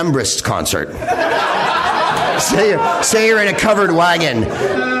a Decembrist concert. Say you're in a covered wagon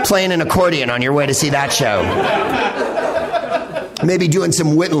playing an accordion on your way to see that show. Maybe doing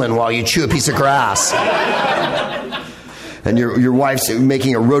some whittling while you chew a piece of grass. And your wife's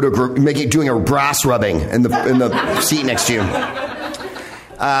making doing a brass rubbing in the seat next to you.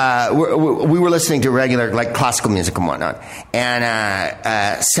 We were listening to regular like classical music and whatnot,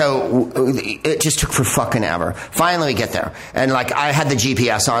 and so it just took for fucking ever. Finally, we get there, and like I had the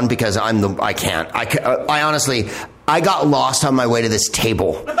GPS on because I honestly got lost on my way to this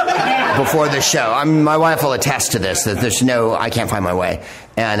table before the show. My wife will attest to this that I can't find my way,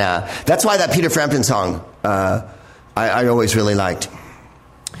 and that's why that Peter Frampton song I always really liked,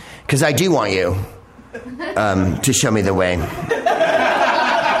 because I do want you to show me the way.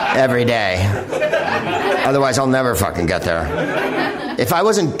 Every day. Otherwise, I'll never fucking get there. If I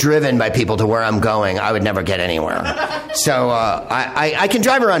wasn't driven by people to where I'm going, I would never get anywhere. So I can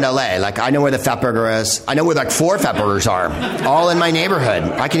drive around LA. Like, I know where the Fatburger is. I know where like 4 Fatburgers are, all in my neighborhood.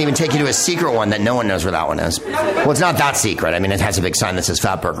 I can even take you to a secret one that no one knows where that one is. Well, it's not that secret. I mean, it has a big sign that says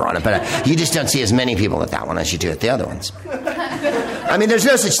Fatburger on it, but you just don't see as many people at that one as you do at the other ones. I mean, there's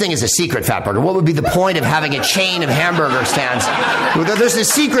no such thing as a secret Fatburger. What would be the point of having a chain of hamburger stands? There's a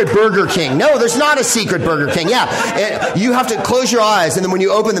secret Burger King. No, there's not a secret Burger King. Yeah, you have to close your eyes, and then when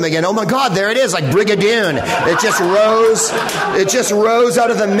you open them again, oh my God, there it is, like Brigadoon. It just rose out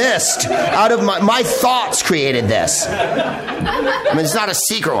of the mist. Out of my thoughts created this. I mean, it's not a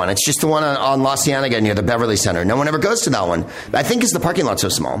secret one. It's just the one on La Cienega near the Beverly Center. No one ever goes to that one. I think because the parking lot's so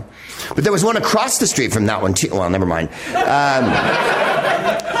small. But there was one across the street from that one too. Well, never mind.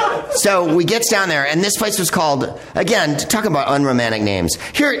 So we get down there, and this place was called, again, talk about unromantic names.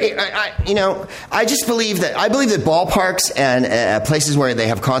 Here, I just believe that ballparks and places where they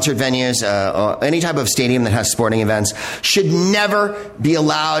have concert venues, any type of stadium that has sporting events, should never be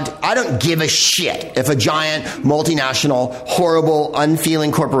allowed. I don't give a shit if a giant, multinational, horrible,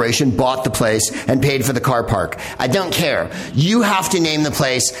 unfeeling corporation bought the place and paid for the car park. I don't care. You have to name the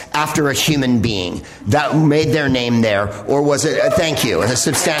place after a human being that made their name there, or was it, thank you, a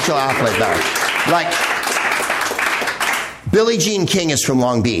substantial outlet there. Like, Billie Jean King is from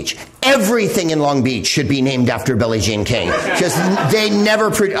Long Beach. Everything in Long Beach should be named after Billie Jean King. Because they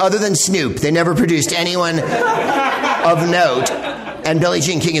never, other than Snoop, they never produced anyone of note. And Billie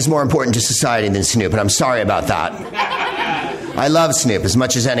Jean King is more important to society than Snoop, and I'm sorry about that. I love Snoop as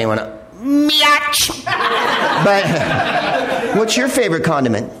much as anyone. Miach! But what's your favorite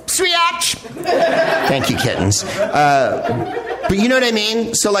condiment? Sriach! Thank you, kittens. But you know what I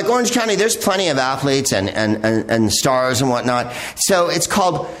mean? So like Orange County, there's plenty of athletes and stars and whatnot. So it's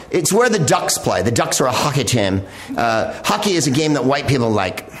where the Ducks play. The Ducks are a hockey team. Hockey is a game that white people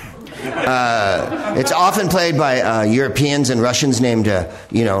like. It's often played by Europeans and Russians named,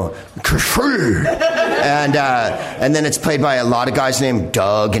 Kashur. And then it's played by a lot of guys named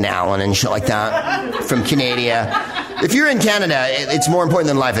Doug and Alan and shit like that from Canada. If you're in Canada, it's more important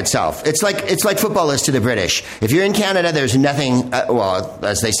than life itself. It's like football is to the British. If you're in Canada, there's nothing,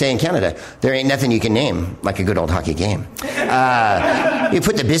 as they say in Canada, there ain't nothing you can name like a good old hockey game. You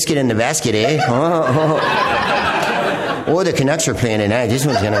put the biscuit in the basket, eh? Oh, the Canucks are playing tonight. This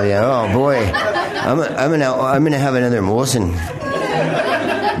one's gonna be, oh boy, I'm gonna have another Molson.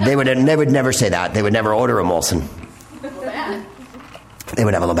 They would never say that. They would never order a Molson. They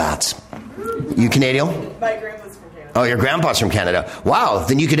would have a Labatt's. You Canadian? My grandpa's from Canada. Oh, your grandpa's from Canada. Wow,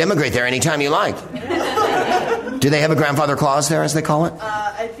 then you could immigrate there anytime you like. Do they have a grandfather clause there, as they call it?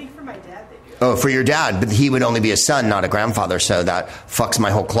 I think for my dad they do. Oh, for your dad, but he would only be a son, not a grandfather, so that fucks my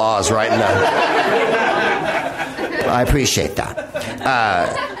whole clause right in the... I appreciate that.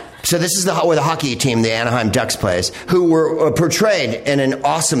 So this is where the hockey team, the Anaheim Ducks, plays, who were portrayed in an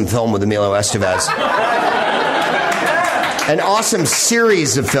awesome film with Emilio Estevez. An awesome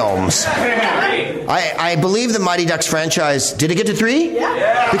series of films. I believe the Mighty Ducks franchise, did it get to 3?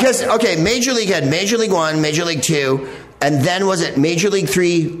 Yeah. Because, okay, Major League had Major League 1, Major League 2, and then was it Major League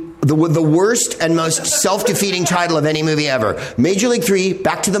 3, the worst and most self-defeating title of any movie ever. Major League 3,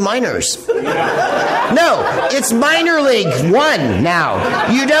 Back to the Minors. No, it's Minor League 1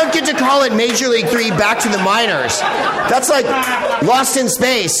 now. You don't get to call it Major League 3, Back to the Minors. That's like Lost in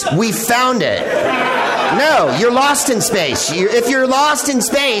Space, we found it. No, you're lost in space. If you're lost in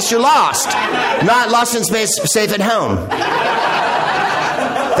space, you're lost. Not lost in space, safe at home.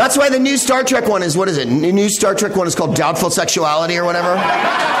 That's why the new Star Trek one is, what is it? The new Star Trek one is called Doubtful Sexuality or whatever.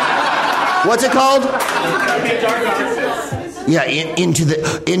 What's it called? Yeah, into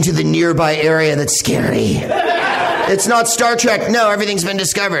the nearby area that's scary. It's not Star Trek. No, everything's been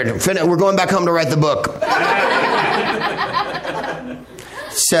discovered. We're going back home to write the book.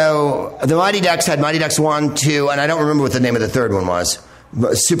 So the Mighty Ducks had Mighty Ducks 1, 2, and I don't remember what the name of the third one was.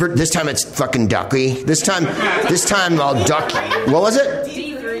 This time it's fucking Ducky. This time I'll duck. What was it?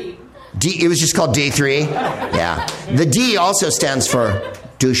 D3. It was just called D3? Yeah. The D also stands for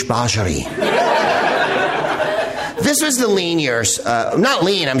douchebaggery. This was the lean years. Not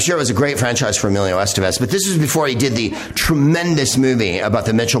lean, I'm sure it was a great franchise for Emilio Estevez, but this was before he did the tremendous movie about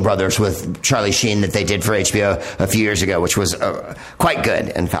the Mitchell brothers with Charlie Sheen that they did for HBO a few years ago, which was quite good,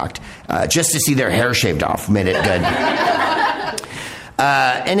 in fact. Just to see their hair shaved off made it good.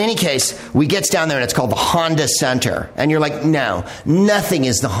 In any case, we get down there and it's called the Honda Center. And you're like, no, nothing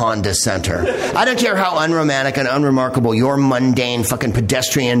is the Honda Center. I don't care how unromantic and unremarkable your mundane, fucking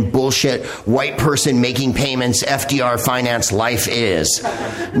pedestrian, bullshit, white person making payments, FDR finance life is.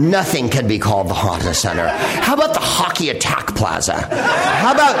 Nothing can be called the Honda Center. How about the Hockey Attack Plaza?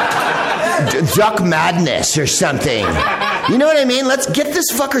 How about Duck Madness or something? You know what I mean? Let's get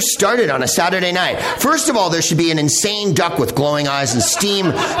this fucker started on a Saturday night. First of all, there should be an insane duck with glowing eyes and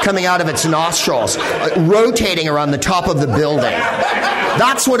steam coming out of its nostrils, rotating around the top of the building.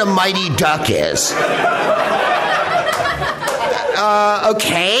 That's what a mighty duck is.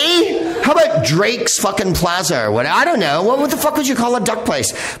 Okay. How about Drake's fucking Plaza or what? I don't know. What the fuck would you call a duck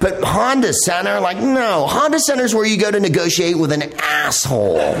place? But Honda Center, like, no. Honda Center's where you go to negotiate with an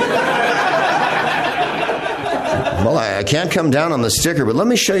asshole. Well, I can't come down on the sticker, but let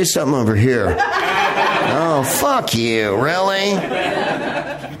me show you something over here. Oh, fuck you. Really?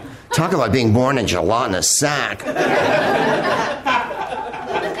 Talk about being born in gelatinous sack.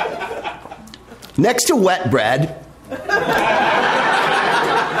 Next to wet bread,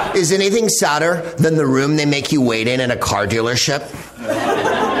 is anything sadder than the room they make you wait in a car dealership?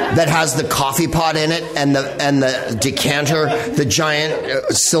 That has the coffee pot in it and the decanter, the giant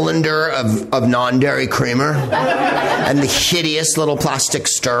cylinder of non-dairy creamer, and the hideous little plastic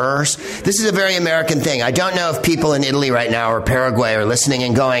stirrers. This is a very American thing. I don't know if people in Italy right now or Paraguay are listening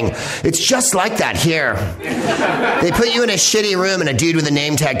and going, it's just like that here. They put you in a shitty room and a dude with a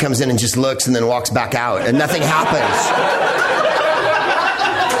name tag comes in and just looks and then walks back out and nothing happens.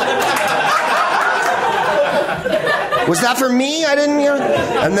 Was that for me? I didn't,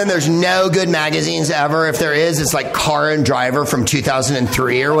 And then there's no good magazines ever. If there is, it's like Car and Driver from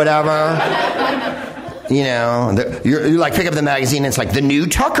 2003 or whatever. You know, you're like, pick up the magazine and it's like, the new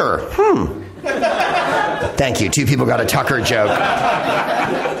Tucker. Thank you. 2 people got a Tucker joke.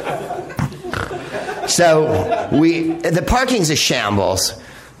 So the parking's a shambles.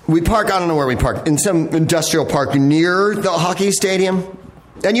 We park, I don't know where we park, in some industrial park near the hockey stadium.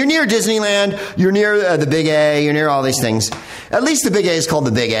 And you're near Disneyland, you're near the Big A, you're near all these things. At least the Big A is called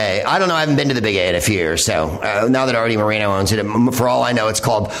the Big A. I don't know, I haven't been to the Big A in a few years, so now that Artie Moreno owns it, for all I know, it's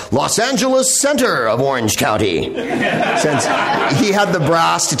called Los Angeles Center of Orange County. Since he had the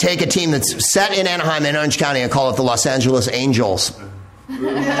brass to take a team that's set in Anaheim in Orange County and call it the Los Angeles Angels.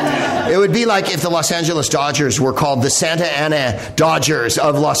 It would be like if the Los Angeles Dodgers were called the Santa Ana Dodgers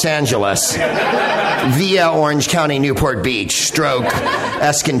of Los Angeles via Orange County, Newport Beach, stroke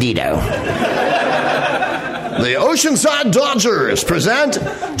Escondido. The Oceanside Dodgers present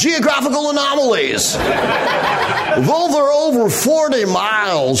Geographical Anomalies. Though they're over 40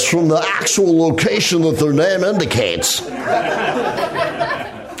 miles from the actual location that their name indicates.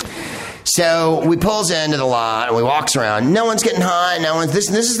 So we pulls into the lot and we walks around. No one's getting high. This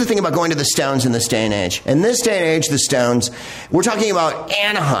is the thing about going to the Stones in this day and age. In this day and age, the Stones, we're talking about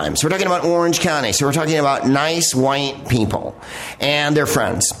Anaheim. So we're talking about Orange County. So we're talking about nice white people and their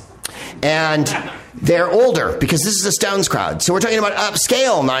friends. And they're older because this is a Stones crowd. So we're talking about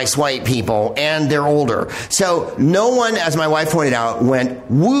upscale nice white people and they're older. So no one, as my wife pointed out,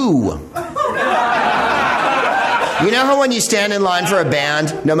 went woo. You know how when you stand in line for a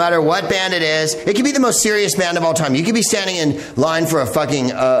band, no matter what band it is, it could be the most serious band of all time. You could be standing in line for a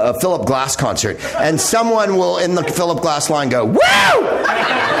fucking a Philip Glass concert, and someone will, in the Philip Glass line, go, woo!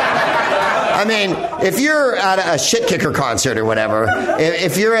 I mean, if you're at a shit kicker concert or whatever,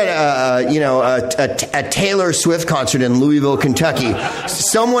 if you're at a Taylor Swift concert in Louisville, Kentucky,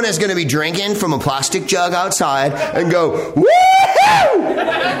 someone is going to be drinking from a plastic jug outside and go, woo-hoo!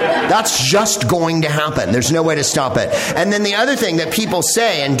 That's just going to happen. There's no way to stop it. And then the other thing that people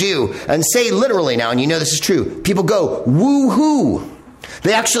say and do, and say literally now, and you know this is true, people go, woo-hoo.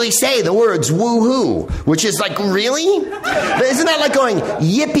 They actually say the words woo-hoo, which is like, really? Isn't that like going,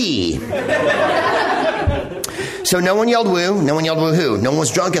 yippee? So no one yelled woo, no one yelled woo-hoo, no one was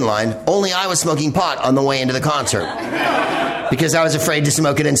drunk in line, only I was smoking pot on the way into the concert. Because I was afraid to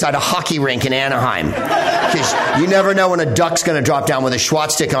smoke it inside a hockey rink in Anaheim. Because you never know when a duck's going to drop down with a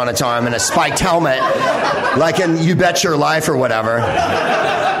Schwartz stick on its arm and a spiked helmet, like in You Bet Your Life or whatever.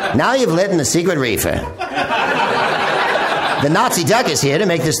 Now you've lit in the secret reefer. The Nazi duck is here to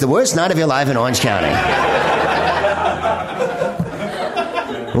make this the worst night of your life in Orange County.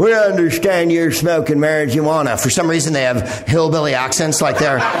 We understand you're smoking marijuana. For some reason, they have hillbilly accents like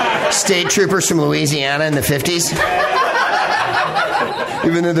they're state troopers from Louisiana in the 50s.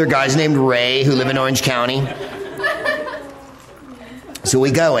 Even though they're guys named Ray who live in Orange County. So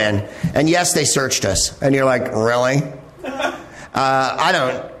we go in, and yes, they searched us. And you're like, really? I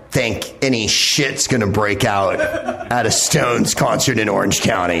don't think any shit's gonna break out at a Stones concert in Orange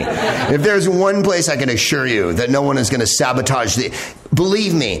County. If there's one place I can assure you that no one is gonna sabotage the...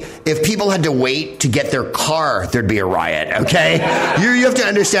 Believe me, if people had to wait to get their car, there'd be a riot, okay? You have to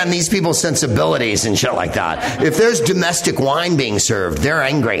understand these people's sensibilities and shit like that. If there's domestic wine being served, they're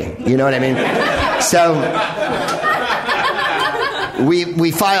angry. You know what I mean? So...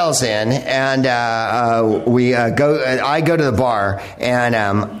 We files in, and I go to the bar, and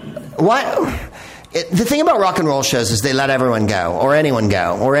the thing about rock and roll shows is they let everyone go, or anyone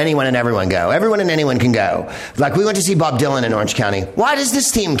go, or anyone and everyone go. Everyone and anyone can go. Like, we went to see Bob Dylan in Orange County. Why does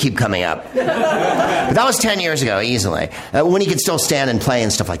this theme keep coming up? But that was 10 years ago, easily, when he could still stand and play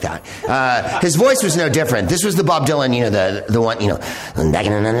and stuff like that. His voice was no different. This was the Bob Dylan, you know, the one, you know,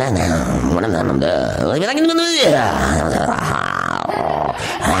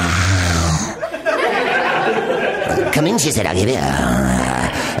 come in, she said, I'll give you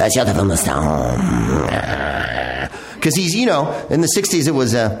a shelter from the storm. Because he's, you know, in the 60s it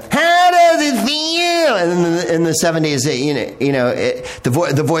was, how does it feel? And in the 70s,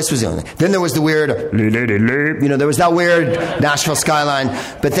 the voice was in. Then there was the weird, you know, there was that weird Nashville skyline.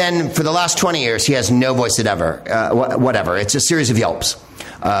 But then for the last 20 years, he has no voice at ever, whatever. It's a series of yelps.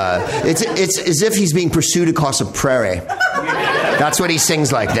 It's as if he's being pursued across a prairie. That's what he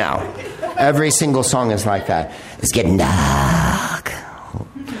sings like now. Every single song is like that. It's getting dark.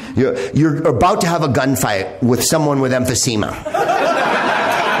 You're about to have a gunfight with someone with emphysema.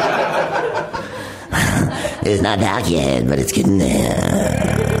 It's not dark yet, but it's getting there.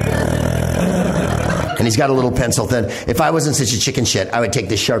 And he's got a little pencil thin. If I wasn't such a chicken shit, I would take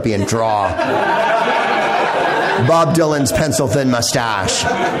this Sharpie and draw Bob Dylan's pencil thin mustache.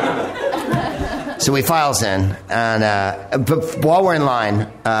 So he files in, and but while we're in line,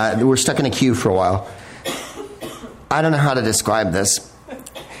 we're stuck in a queue for a while. I don't know how to describe this.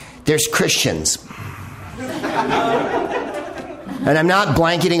 There's Christians. And I'm not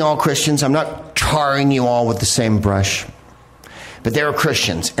blanketing all Christians. I'm not tarring you all with the same brush. But they were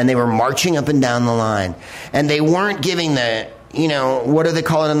Christians, and they were marching up and down the line. And they weren't giving the, you know, what do they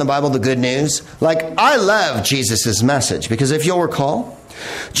call it in the Bible? The good news? Like, I love Jesus' message, because if you'll recall,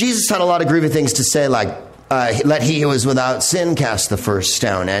 Jesus had a lot of groovy things to say, like, let he who is without sin cast the first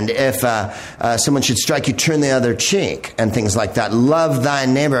stone. And if someone should strike you, turn the other cheek, and things like that. Love thy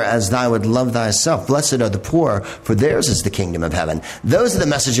neighbor as thou would love thyself. Blessed are the poor, for theirs is the kingdom of heaven. Those are the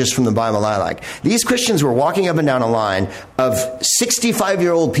messages from the Bible I like. These Christians were walking up and down a line of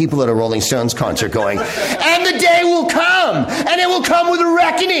 65-year-old people at a Rolling Stones concert going, and the day will come, and it will come with a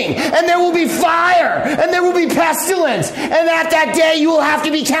reckoning, and there will be fire, and there will be pestilence, and at that day you will have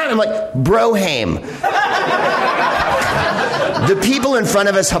to be counted. I'm like, Brohame. The people in front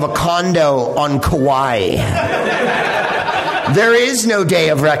of us have a condo on Kauai. There is no day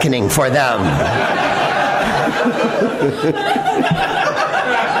of reckoning for them.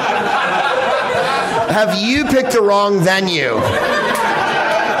 Have you picked the wrong venue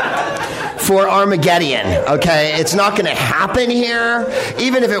for Armageddon? Okay, it's not going to happen here.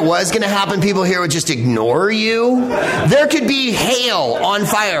 Even if it was going to happen, people here would just ignore you. There could be hail on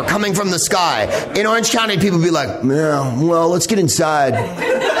fire coming from the sky. In Orange County, people would be like, yeah, well, let's get inside.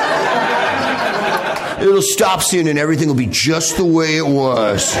 It'll stop soon and everything will be just the way it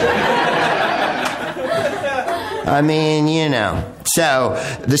was. I mean, you know. So,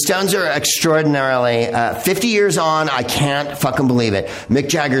 the Stones are extraordinarily, 50 years on, I can't fucking believe it. Mick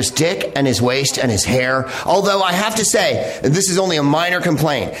Jagger's dick and his waist and his hair. Although, I have to say, this is only a minor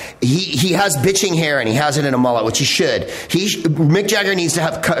complaint. He has bitching hair and he has it in a mullet, which he should. Mick Jagger needs to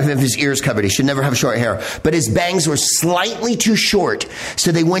have his ears covered. He should never have short hair. But his bangs were slightly too short.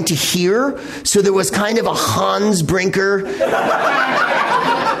 So they went to here. So there was kind of a Hans Brinker...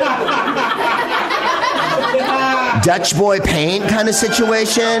 Dutch boy paint kind of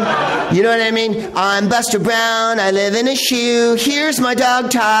situation. You know what I mean? I'm Buster Brown. I live in a shoe. Here's my dog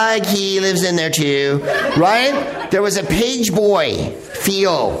Tig. He lives in there too. Right? There was a page boy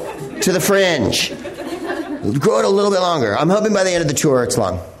feel to the fringe. Grow it a little bit longer. I'm hoping by the end of the tour it's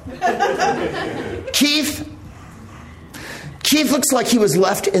long. Keith looks like he was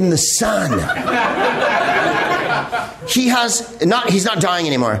left in the sun. He's not dying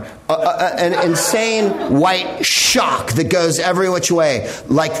anymore. An insane white shock that goes every which way.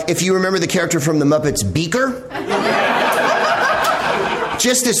 Like if you remember the character from the Muppets, Beaker.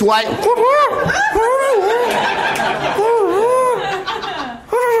 Just this white...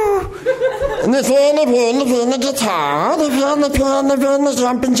 And this one, the guitar, the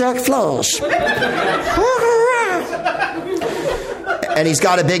jumping jack flush. And he's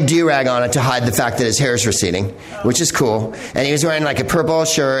got a big do-rag on it to hide the fact that his hair's receding, which is cool. And he was wearing like a purple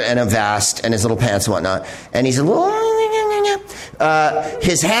shirt and a vest and his little pants and whatnot. And he's a little...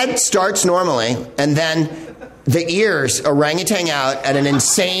 his head starts normally, and then the ears orangutan out at an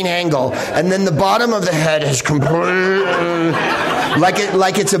insane angle, and then the bottom of the head is completely...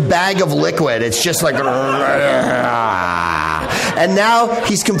 like it's a bag of liquid. It's just like... And now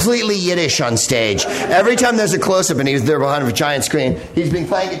he's completely Yiddish on stage. Every time there's a close-up and he's there behind a giant screen, he's been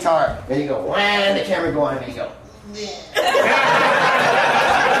playing guitar, and you go, wah, and the camera go on him, and you go...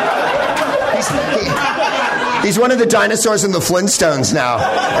 He's one of the dinosaurs in the Flintstones now.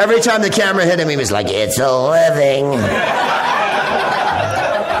 Every time the camera hit him, he was like, it's a living.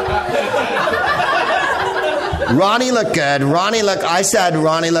 Ronnie looked good. I said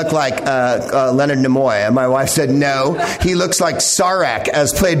Ronnie looked like Leonard Nimoy, and my wife said no, he looks like Sarek,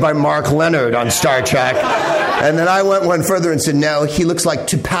 as played by Mark Leonard on Star Trek. And then I went one further and said no, he looks like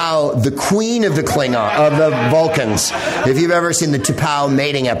T'Pau, the queen of the Vulcans. If you've ever seen the T'Pau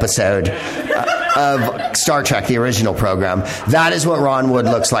mating episode of Star Trek, the original program, that is what Ron Wood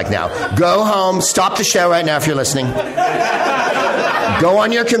looks like now. Go home, stop the show right now if you're listening. Go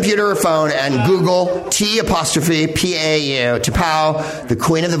on your computer or phone and Google T''Pau, T'Pau, the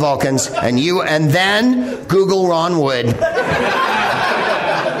Queen of the Vulcans, and then Google Ron Wood.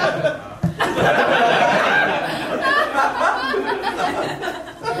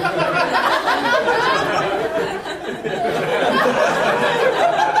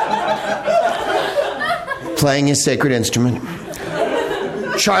 Playing his sacred instrument.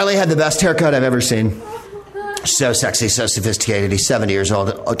 Charlie had the best haircut I've ever seen. So sexy, so sophisticated. He's 70 years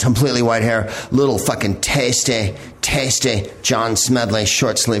old, completely white hair, little fucking tasty John Smedley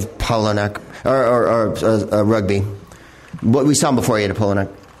short sleeve polo neck or rugby. But we saw him before he had a polo neck.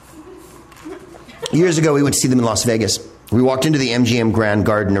 Years ago, we went to see them in Las Vegas. We walked into the MGM Grand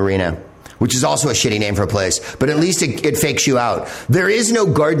Garden Arena, which is also a shitty name for a place, but at least it fakes you out. There is no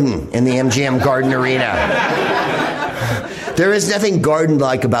garden in the MGM Garden Arena. There is nothing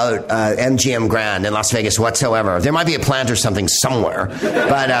garden-like about MGM Grand in Las Vegas whatsoever. There might be a plant or something somewhere.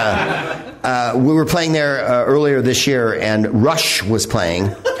 But we were playing there earlier this year, and Rush was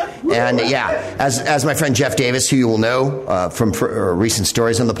playing. And yeah, as my friend Jeff Davis, who you will know from recent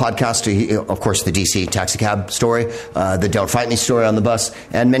stories on the podcast, of course the DC taxicab story, the Don't Fight Me story on the bus,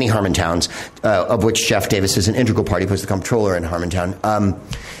 and many Harmontowns, of which Jeff Davis is an integral part. He was the comptroller in Harmontown.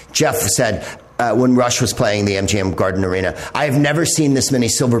 Jeff said... when Rush was playing the MGM Garden Arena, I have never seen this many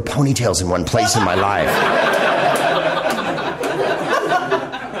silver ponytails in one place in my life.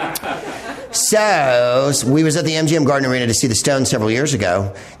 So, we was at the MGM Garden Arena to see the Stones several years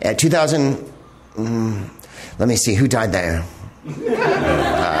ago. At 2000, let me see, who died there? See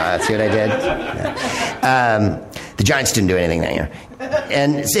what I did? Yeah. The Giants didn't do anything that year.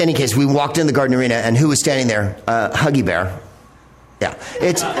 And in any case, we walked in the Garden Arena, and who was standing there? Huggy Bear. Yeah,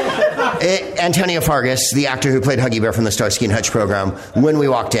 it's Antonio Fargas, the actor who played Huggy Bear from the Starsky and Hutch program, when we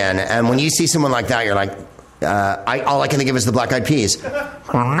walked in. And when you see someone like that, you're like, all I can think of is the Black Eyed Peas.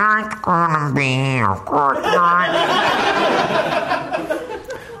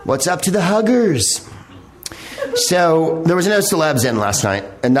 What's up to the Huggers? So there was no celebs in last night,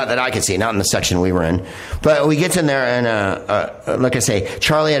 and not that I could see, not in the section we were in. But we get in there, and like I say,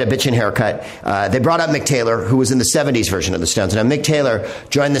 Charlie had a bitchin' haircut. They brought up Mick Taylor, who was in the 70s version of the Stones. Now, Mick Taylor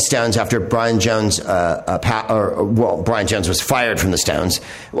joined the Stones after Brian Jones, Brian Jones was fired from the Stones.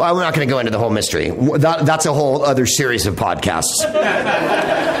 Well, we're not going to go into the whole mystery. That's a whole other series of podcasts.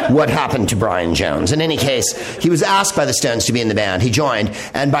 What happened to Brian Jones? In any case, he was asked by the Stones to be in the band. He joined,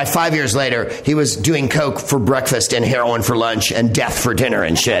 and by 5 years later, he was doing coke for breakfast and heroin for lunch and death for dinner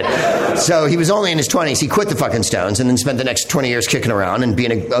and shit. So he was only in his 20s. He quit the fucking Stones and then spent the next 20 years kicking around and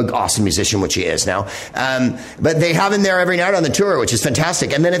being an awesome musician, which he is now. But they have him there every night on the tour, which is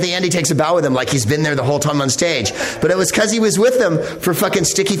fantastic. And then at the end, he takes a bow with him like he's been there the whole time on stage. But it was because he was with them for fucking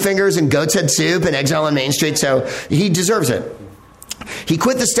Sticky Fingers and Goat's Head Soup and Exile on Main Street, so he deserves it. He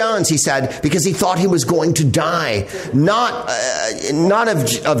quit the Stones, he said, because he thought he was going to die. Not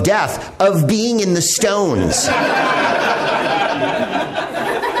of death, of being in the Stones.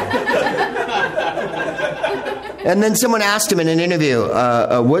 And then someone asked him in an interview,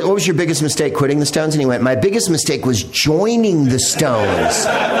 what was your biggest mistake quitting the Stones? And he went, my biggest mistake was joining the Stones.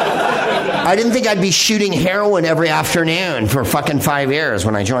 I didn't think I'd be shooting heroin every afternoon for fucking 5 years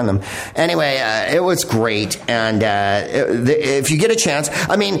when I joined them. Anyway, it was great. And if you get a chance,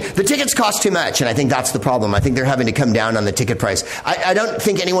 I mean, the tickets cost too much, and I think that's the problem. I think they're having to come down on the ticket price. I don't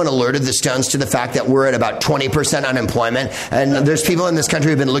think anyone alerted the Stones to the fact that we're at about 20% unemployment, and there's people in this country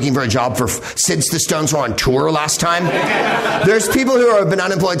who've been looking for a job since the Stones were on tour last time. There's people who have been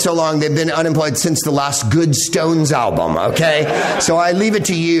unemployed so long, they've been unemployed since the last good Stones album, okay? So I leave it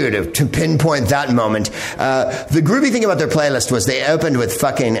to you to pinpoint that moment. The groovy thing about their playlist was they opened with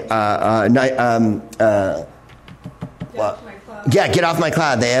fucking Get Off My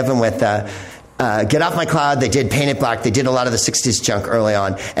Cloud. They opened with Get Off My Cloud. They did Paint It Black. They did a lot of the 60s junk early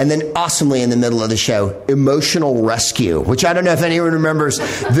on. And then awesomely in the middle of the show, Emotional Rescue, which I don't know if anyone remembers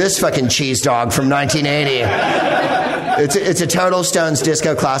this fucking cheese dog from 1980. It's a total Stones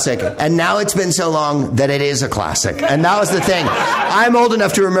disco classic. And now it's been so long that it is a classic. And that was the thing. I'm old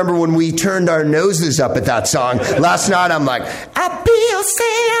enough to remember when we turned our noses up at that song. Last night I'm like, I feel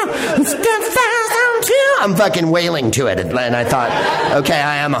sad. I'm fucking wailing to it. And I thought, okay,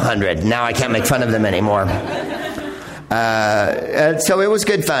 I am 100. Now I can't make fun of them anymore. So it was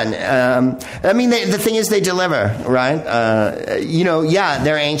good fun. I mean, the thing is they deliver, right?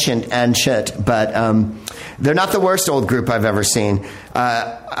 They're ancient and shit, but they're not the worst old group I've ever seen.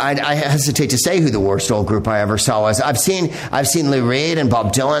 I hesitate to say who the worst old group I ever saw was. I've seen Lou Reed and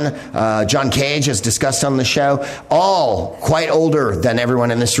Bob Dylan, John Cage, as discussed on the show, all quite older than everyone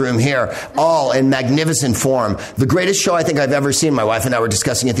in this room here, all in magnificent form. The greatest show I think I've ever seen, my wife and I were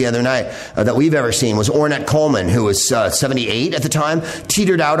discussing it the other night, that we've ever seen was Ornette Coleman, who was 78 at the time,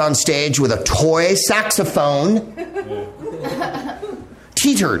 teetered out on stage with a toy saxophone.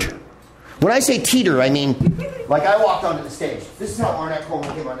 Teetered. When I say teeter, I mean, like I walked onto the stage. This is how Ornette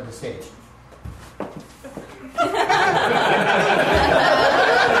Coleman came onto the stage.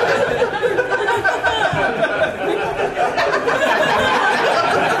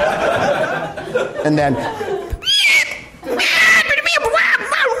 And then,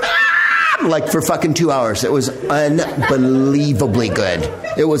 like for fucking 2 hours. It was unbelievably good.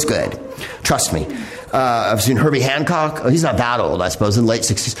 It was good. Trust me. I've seen Herbie Hancock. Oh, he's not that old, I suppose, in the late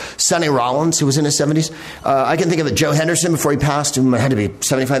 60s. Sonny Rollins, who was in his 70s. I can think of it. Joe Henderson, before he passed, who had to be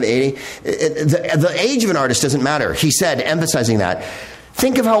 75, 80. The age of an artist doesn't matter. He said, emphasizing that,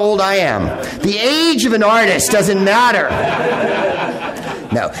 think of how old I am. The age of an artist doesn't matter.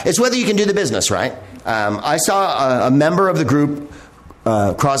 No, it's whether you can do the business, right? I saw a member of the group,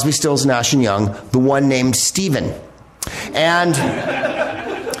 Crosby, Stills, Nash & Young, the one named Steven. And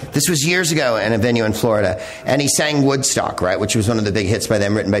this was years ago in a venue in Florida. And he sang Woodstock, right, which was one of the big hits by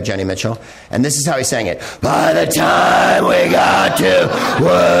them, written by Joni Mitchell. And this is how he sang it. By the time we got to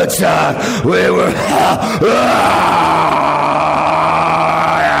Woodstock, we were...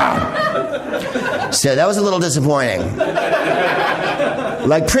 So that was a little disappointing.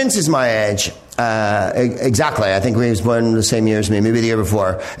 Like Prince is my age. Exactly. I think he was born the same year as me, maybe the year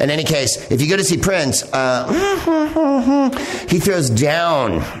before. In any case, if you go to see Prince, he throws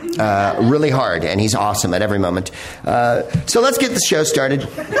down really hard, and he's awesome at every moment. So let's get the show started.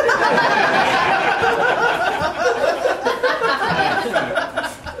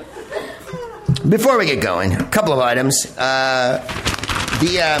 Before we get going, a couple of items.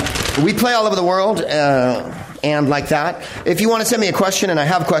 We play all over the world. And like that. If you want to send me a question, and I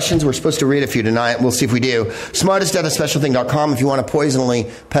have questions, we're supposed to read a few tonight. We'll see if we do. smartestdeathespecialthing.com. If you want to poisonally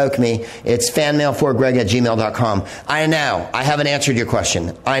poke me, it's fanmail4greg@gmail.com. I know. I haven't answered your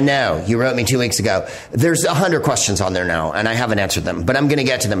question. I know. You wrote me 2 weeks ago. There's 100 questions on there now, and I haven't answered them. But I'm going to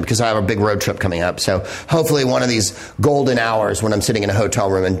get to them because I have a big road trip coming up. So hopefully one of these golden hours when I'm sitting in a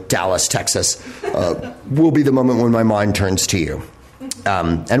hotel room in Dallas, Texas, will be the moment when my mind turns to you.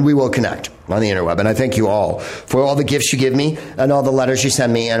 And we will connect on the interweb. And I thank you all for all the gifts you give me and all the letters you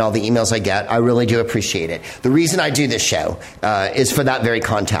send me and all the emails I get. I really do appreciate it. The reason I do this show is for that very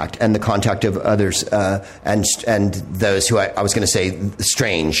contact and the contact of others and those who I was going to say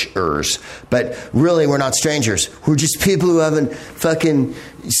strangers. But really, we're not strangers. We're just people who haven't fucking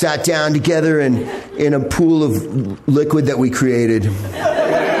sat down together in a pool of liquid that we created.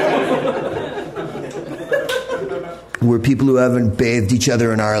 We're people who haven't bathed each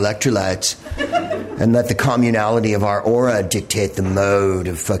other in our electrolytes and let the communality of our aura dictate the mode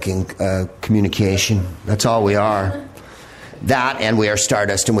of fucking communication. That's all we are. That, and we are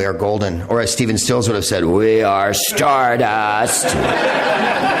stardust and we are golden. Or as Stephen Stills would have said, we are stardust.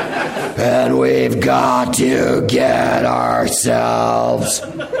 And we've got to get ourselves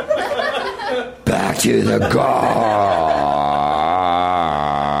back to the garden.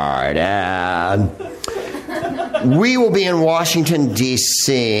 We will be in Washington,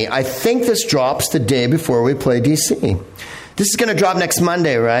 D.C. I think this drops the day before we play D.C. This is going to drop next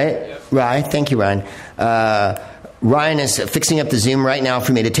Monday, right? Yep. Right. Thank you, Ryan. Ryan is fixing up the Zoom right now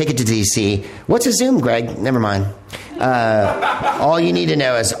for me to take it to D.C. What's a Zoom, Greg? Never mind. All you need to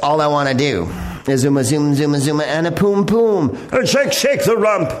know is all I want to do is zoom, and a poom, poom. And shake the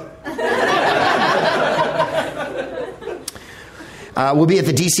rump. We'll be at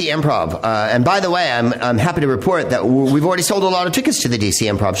the DC Improv. And by the way, I'm happy to report that we've already sold a lot of tickets to the DC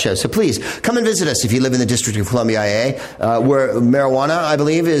Improv show. So please, come and visit us if you live in the District of Columbia, IA, where marijuana, I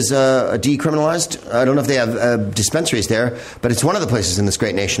believe, is decriminalized. I don't know if they have dispensaries there, but it's one of the places in this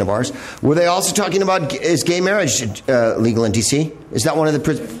great nation of ours. Were they also talking about, is gay marriage legal in DC? Is that one of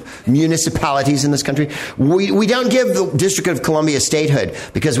the municipalities in this country? We don't give the District of Columbia statehood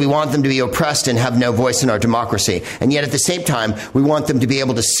because we want them to be oppressed and have no voice in our democracy. And yet at the same time, we want them to be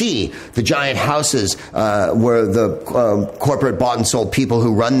able to see the giant houses where the corporate bought and sold people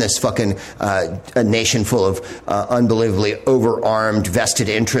who run this fucking a nation full of unbelievably overarmed vested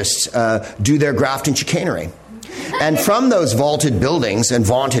interests do their graft and chicanery. And from those vaulted buildings and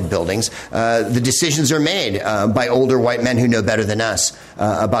vaunted buildings, the decisions are made by older white men who know better than us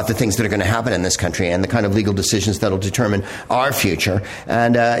about the things that are going to happen in this country and the kind of legal decisions that will determine our future.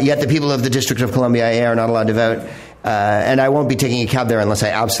 And yet the people of the District of Columbia are not allowed to vote. And I won't be taking a cab there unless I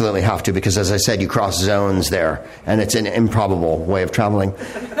absolutely have to, because, as I said, you cross zones there, and it's an improbable way of traveling.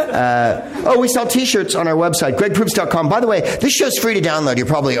 We sell T-shirts on our website, gregproops.com. By the way, this show's free to download. You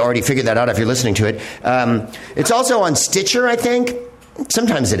probably already figured that out if you're listening to it. It's also on Stitcher, I think.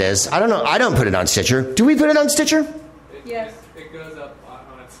 Sometimes it is. I don't know. I don't put it on Stitcher. Do we put it on Stitcher? Yes. It goes up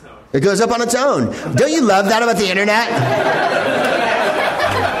on its own. It goes up on its own. Don't you love that about the internet?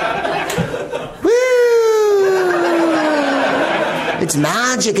 It's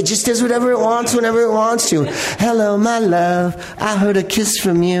magic. It just does whatever it wants whenever it wants to. Hello, my love. I heard a kiss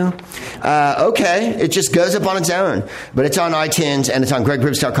from you. Okay. It just goes up on its own. But it's on iTunes, and it's on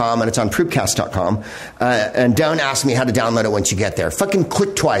gregproops.com, and it's on proopcast.com. And don't ask me how to download it once you get there. Fucking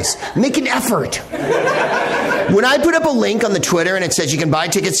click twice. Make an effort. When I put up a link on the Twitter and it says you can buy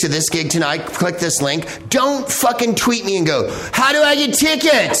tickets to this gig tonight, click this link, don't fucking tweet me and go, how do I get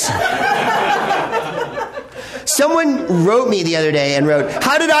tickets? Someone wrote me the other day and wrote,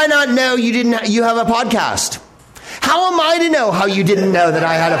 how did I not know you have a podcast? How am I to know how you didn't know that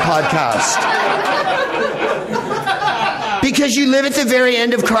I had a podcast? Because you live at the very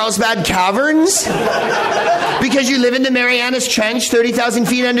end of Carlsbad Caverns? Because you live in the Marianas Trench, 30,000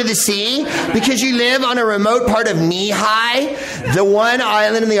 feet under the sea? Because you live on a remote part of Knee-High, the one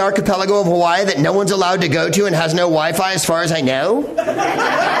island in the archipelago of Hawaii that no one's allowed to go to and has no Wi-Fi as far as I know?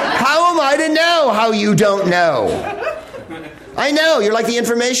 How am I to know how you don't know? I know, you're like the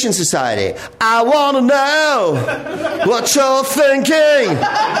Information Society. I want to know what you're thinking.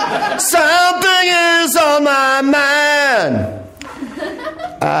 Something is on my mind.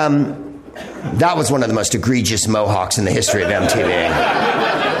 That was one of the most egregious mohawks in the history of MTV.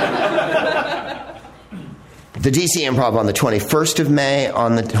 The DC Improv on the 21st of May.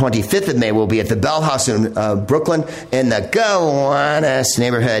 On the 25th of May, we'll be at the Bell House in Brooklyn in the Gowanus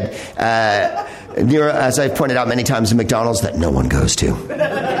neighborhood. Near, as I've pointed out many times, a McDonald's that no one goes to.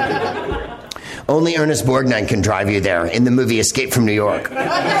 Only Ernest Borgnine can drive you there in the movie Escape from New York.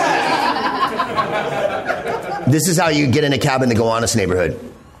 This is how you get in a cab in the Gowanus neighborhood.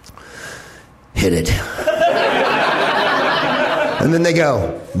 Hit it. And then they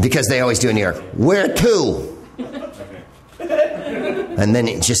go, because they always do in New York, where to? And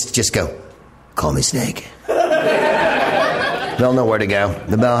then just go, call me Snake. They'll know where to go.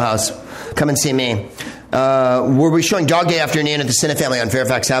 The Bell House. Come and see me. We'll be showing Dog Day Afternoon at the Cine Family on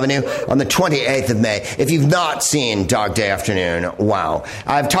Fairfax Avenue on the 28th of May. If you've not seen Dog Day Afternoon, wow.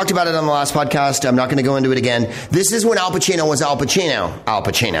 I've talked about it on the last podcast. I'm not going to go into it again. This is when Al Pacino was Al Pacino. Al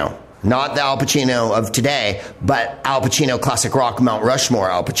Pacino. Not the Al Pacino of today, but Al Pacino classic rock Mount Rushmore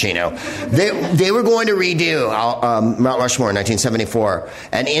Al Pacino. They were going to redo Mount Rushmore in 1974,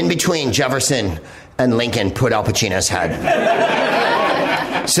 and in between Jefferson and Lincoln put Al Pacino's head.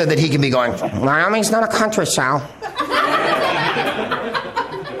 So that he can be going, Wyoming's not a country, Sal.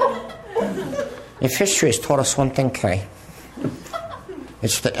 If history has taught us one thing, Kay,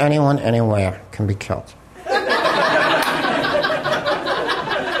 it's that anyone, anywhere can be killed.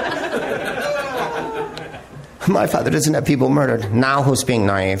 My father doesn't have people murdered. Now who's being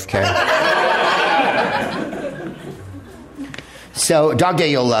naive, Kay? So, Dog Day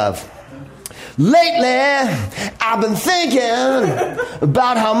you'll love. Lately, I've been thinking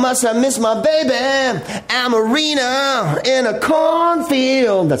about how much I miss my baby, Amarina, in a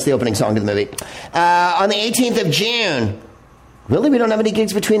cornfield. That's the opening song to the movie. On the 18th of June. Really? We don't have any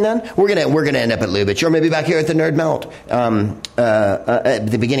gigs between then? We're gonna end up at Lubitsch, or maybe back here at the Nerdmelt at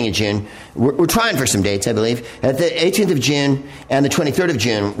the beginning of June. We're trying for some dates, I believe. At the 18th of June and the 23rd of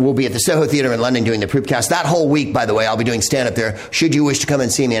June, we'll be at the Soho Theatre in London doing the Proopcast. That whole week, by the way, I'll be doing stand-up there, should you wish to come and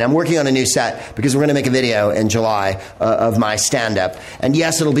see me. And I'm working on a new set, because we're going to make a video in July of my stand-up. And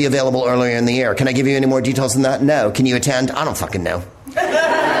yes, it'll be available earlier in the year. Can I give you any more details than that? No. Can you attend? I don't fucking know.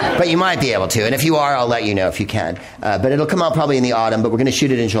 But you might be able to, and if you are, I'll let you know if you can. But it'll come out probably in the autumn, but we're going to shoot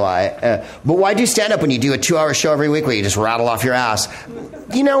it in July. But why do stand-up when you do a 2-hour show every week where you just rattle off your ass?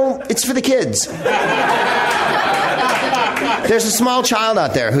 You know, it's for the kids. There's a small child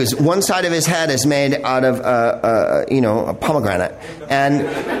out there whose one side of his head is made out of, a pomegranate. And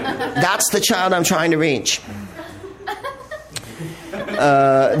that's the child I'm trying to reach.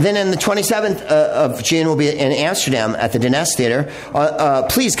 Then on the 27th of June, we'll be in Amsterdam at the De Nest Theater.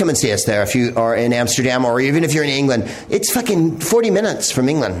 Please come and see us there if you are in Amsterdam, or even if you're in England. It's fucking 40 minutes from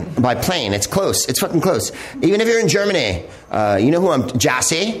England by plane. It's close. It's fucking close. Even if you're in Germany, you know who I'm...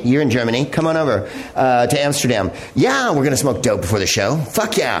 Jassy, you're in Germany. Come on over to Amsterdam. Yeah, we're going to smoke dope before the show.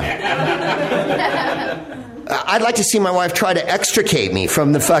 Fuck yeah. I'd like to see my wife try to extricate me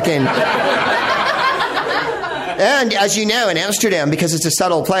from the fucking... And as you know, in Amsterdam, because it's a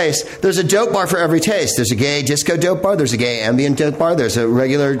subtle place, there's a dope bar for every taste. There's a gay disco dope bar. There's a gay ambient dope bar. There's a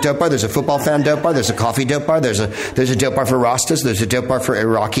regular dope bar. There's a football fan dope bar. There's a coffee dope bar. There's a dope bar for Rastas. There's a dope bar for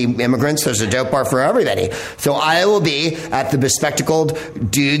Iraqi immigrants. There's a dope bar for everybody. So I will be at the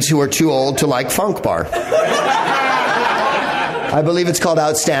bespectacled dudes who are too old to like funk bar. I believe it's called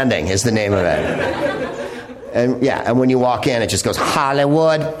Outstanding is the name of it. And yeah, and when you walk in, it just goes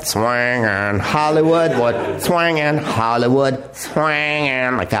Hollywood, swinging, Hollywood, what, swinging, Hollywood,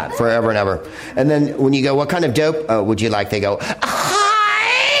 swinging, like that, forever and ever. And then when you go, what kind of dope would you like? They go,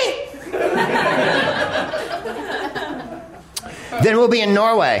 hi! Then we'll be in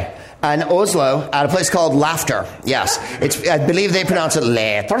Norway. And Oslo, at a place called Laughter. Yes, I believe they pronounce it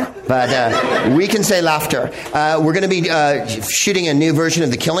later, but we can say Laughter. We're going to be shooting a new version of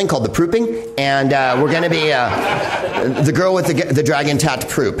The Killing called The Prooping, and we're going to be the girl with the dragon tat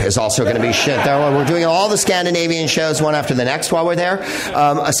Proop is also going to be shit there. We're doing all the Scandinavian shows one after the next while we're there.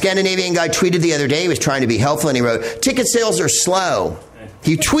 A Scandinavian guy tweeted the other day, he was trying to be helpful, and he wrote, "Ticket sales are slow."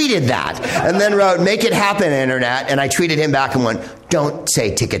 He tweeted that and then wrote, "Make it happen, Internet." And I tweeted him back and went, "Don't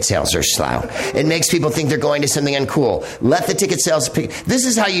say ticket sales are slow. It makes people think they're going to something uncool. Let the ticket sales pick." This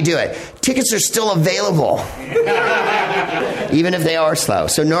is how you do it. Tickets are still available, even if they are slow.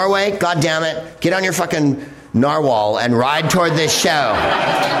 So Norway, God damn it, get on your fucking narwhal and ride toward this show.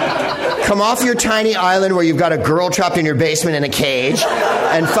 Come off your tiny island where you've got a girl trapped in your basement in a cage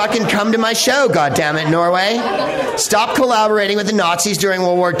and fucking come to my show, goddammit, Norway. Stop collaborating with the Nazis during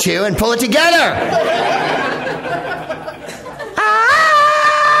World War II and pull it together.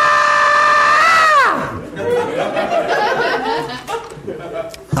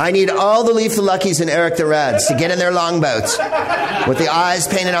 I need all the Leaf the Luckies and Eric the Reds to get in their longboats with the eyes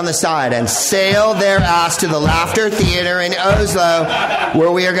painted on the side and sail their ass to the Laughter Theater in Oslo,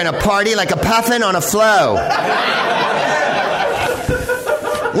 where we are going to party like a puffin on a flow.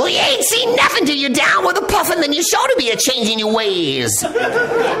 Well, you ain't seen nothing till you're down with a puffin, then you sure to be a-changing your ways.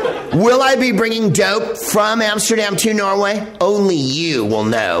 Will I be bringing dope from Amsterdam to Norway? Only you will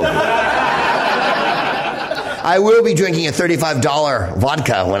know. I will be drinking a $35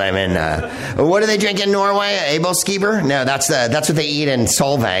 vodka when I'm in. What do they drink in Norway? Abelskiber? No, that's what they eat in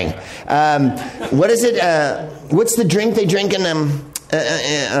Solvang. What is it? What's the drink they drink in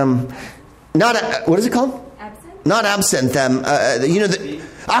what is it called? Absinthe? Not absinthe. The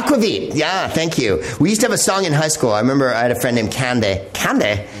aquavit. Yeah, thank you. We used to have a song in high school. I remember I had a friend named Candy.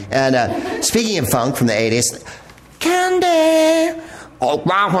 And speaking of funk from the 80s, Candy. Oh,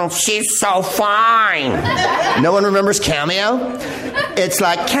 wow, she's so fine. No one remembers Cameo? It's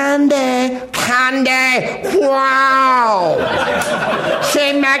like, Candy, wow.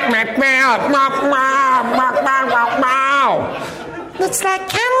 She make me feel, wow. It's like,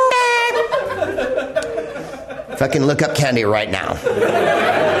 Candy. Fucking look up Candy right now.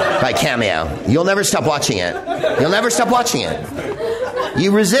 By Cameo. You'll never stop watching it.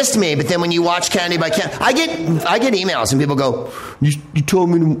 You resist me, but then when you watch Candy by Candy, I get emails and people go, you told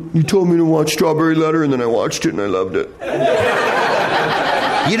me to watch Strawberry Letter, and then I watched it and I loved it.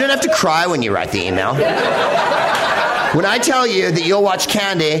 You don't have to cry when you write the email. When I tell you that you'll watch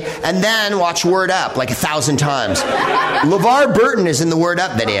Candy and then watch Word Up like 1,000 times, LeVar Burton is in the Word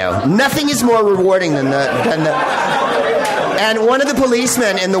Up video. Nothing is more rewarding than the. And one of the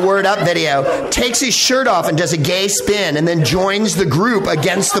policemen in the Word Up video takes his shirt off and does a gay spin and then joins the group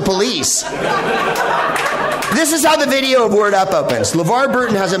against the police. This is how the video of Word Up opens. LeVar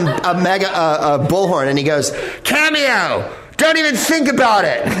Burton has a bullhorn and he goes, Cameo! Don't even think about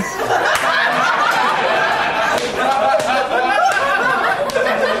it!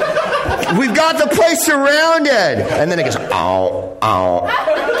 We've got the place surrounded. And then it goes, ow, ow,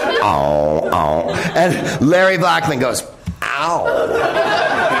 ow, ow. And Larry Blackman goes, ow.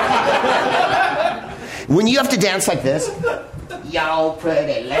 When you have to dance like this, y'all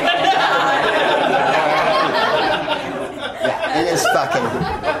pretty lady. Yeah, it is fucking.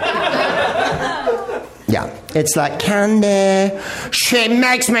 Yeah, it's like Candy. She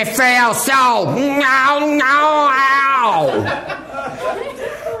makes me feel so. Ow, ow, ow.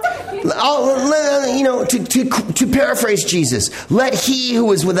 To paraphrase Jesus, let he who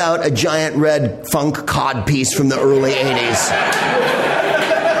was without a giant red funk cod piece from the early 80s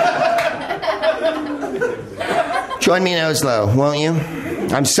join me in Oslo, won't you?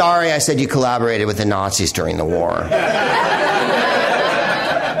 I'm sorry I said you collaborated with the Nazis during the war.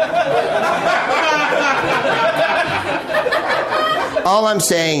 All I'm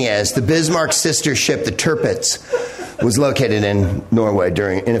saying is the Bismarck's sister ship, the Tirpitz, was located in Norway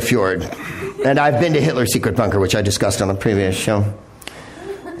in a fjord. And I've been to Hitler's secret bunker, which I discussed on a previous show.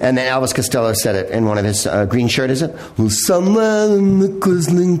 And then Elvis Costello said it in one of his green shirt, is it? Well, somewhere in the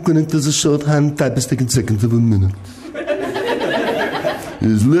Quisling clinic, there's a shorthand typist taking seconds of a minute.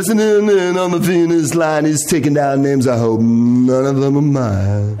 He's listening in on the Venus line. He's taking down names. I hope none of them are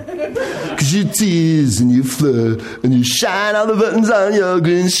mine. 'Cause you tease and you flirt and you shine all the buttons on your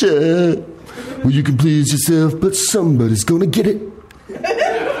green shirt. Well, you can please yourself, but somebody's gonna get it.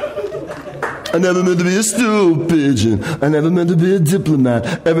 I never meant to be a stool pigeon. I never meant to be a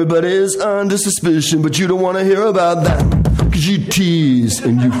diplomat. Everybody is under suspicion, but you don't want to hear about that. 'Cause you tease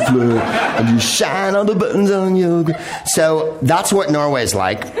and you flirt and you shine all the buttons on your... So that's what Norway's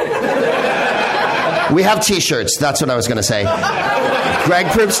like. We have t-shirts. That's what I was going to say.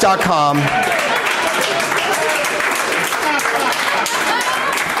 GregProops.com.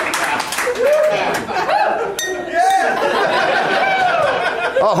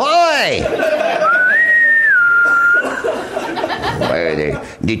 Ahoy! Well,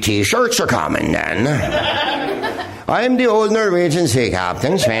 the t-shirts are coming then. I'm the old Norwegian sea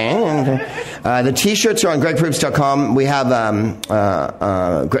captain, Sven. The t-shirts are on GregProops.com. We have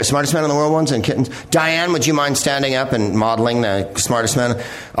Smartest Man in the World ones and kittens. Diane, would you mind standing up and modeling the Smartest Man?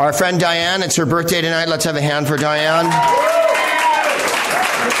 Our friend Diane, it's her birthday tonight. Let's have a hand for Diane.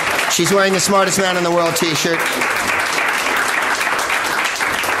 She's wearing the Smartest Man in the World t-shirt.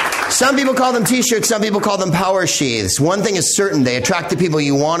 Some people call them t-shirts, some people call them power sheaths. One thing is certain, they attract the people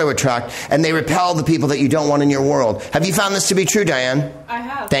you want to attract, and they repel the people that you don't want in your world. Have you found this to be true, Diane? I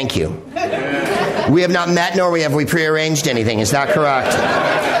have. Thank you. We have not met, nor have we prearranged anything. Is that correct?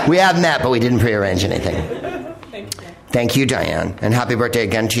 We have met, but we didn't prearrange anything. Thank you, Diane, and happy birthday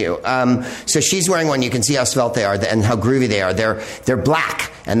again to you. So she's wearing one. You can see how svelte they are and how groovy they are. They're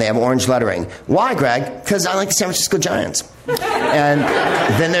black, and they have orange lettering. Why, Greg? Because I like the San Francisco Giants. And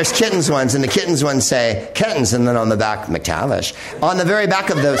then there's kittens ones, and the kittens ones say kittens, and then on the back, McTavish. On the very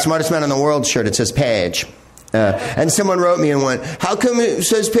back of the Smartest Man in the World shirt, it says Page. And someone wrote me and went, how come it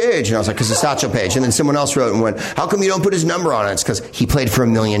says Page? And I was like, because it's Satchel Paige. And then someone else wrote and went, how come you don't put his number on it? It's because he played for a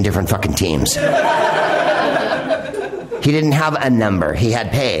million different fucking teams. He didn't have a number. He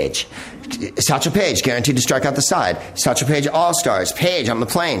had Page. Satchel Paige, guaranteed to strike out the side. Satchel Paige All-Stars. Page on the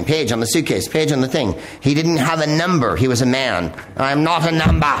plane. Page on the suitcase. Page on the thing. He didn't have a number. He was a man. I'm not a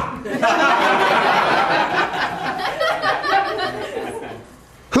number.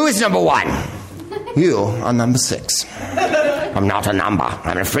 Who is number one? You are number 6. I'm not a number.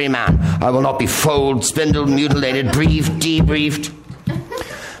 I'm a free man. I will not be folded, spindled, mutilated, briefed, debriefed.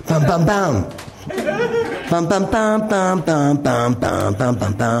 Bum, bum, bum. Bum, bum, bum, bum, bum, bum, bum, bum,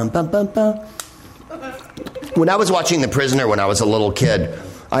 bum, bum, bum, bum, bum. When I was watching The Prisoner when I was a little kid,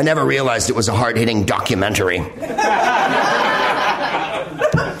 I never realized it was a hard-hitting documentary.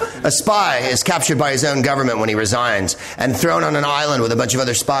 A spy is captured by his own government when he resigns and thrown on an island with a bunch of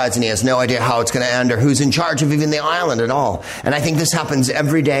other spies, and he has no idea how it's going to end or who's in charge of even the island at all. And I think this happens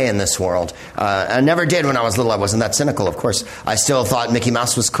every day in this world. I never did when I was little. I wasn't that cynical, of course. I still thought Mickey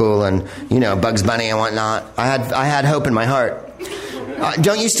Mouse was cool and, Bugs Bunny and whatnot. I had hope in my heart.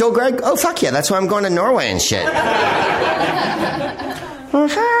 Don't you still, Greg? Oh, fuck yeah. That's why I'm going to Norway and shit.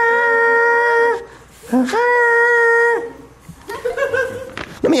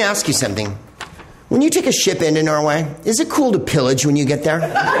 Let me ask you something. When you take a ship into Norway, is it cool to pillage when you get there?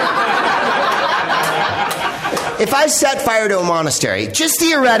 If I set fire to a monastery, just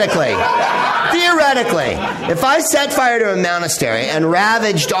theoretically, if I set fire to a monastery and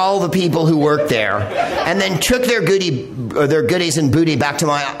ravaged all the people who worked there, and then took their goodies and booty back to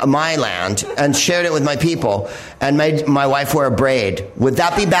my land and shared it with my people, and made my wife wear a braid, would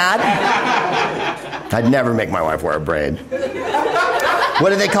that be bad? I'd never make my wife wear a braid. What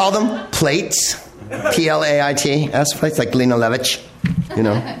do they call them? Plaits. Plaits, plates, like Lena Levitch,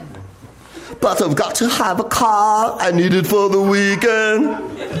 But I've got to have a car. I need it for the weekend.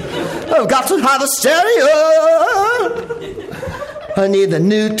 I've got to have a stereo. I need the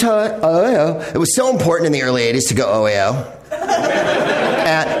new toy. OAO. It was so important in the early 80s to go OAO.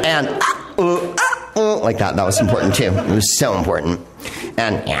 And like that. That was important too. It was so important.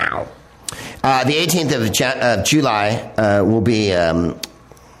 And meow. The 18th of July will be...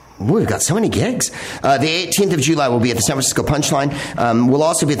 we've got so many gigs. The 18th of July will be at the San Francisco Punchline. We'll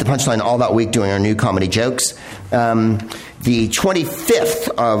also be at the Punchline all that week doing our new comedy jokes. The 25th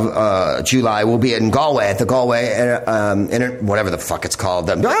of July will be in Galway at the Galway, whatever the fuck it's called.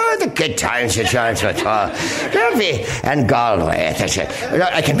 The good times you're trying to and Galway.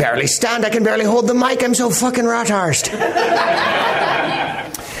 I can barely stand. I can barely hold the mic. I'm so fucking rat-arsed.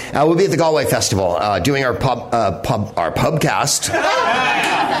 We'll be at the Galway Festival doing our pubcast.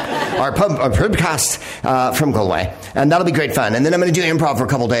 Our pubcast from Galway. And that'll be great fun. And then I'm going to do improv for a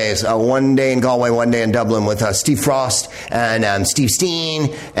couple days. One day in Galway, one day in Dublin with Steve Frost and Steve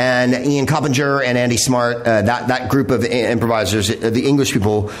Steen and Ian Coppinger and Andy Smart. That group of improvisers, the English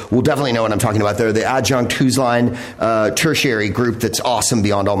people will definitely know what I'm talking about. They're the adjunct Who's Line tertiary group that's awesome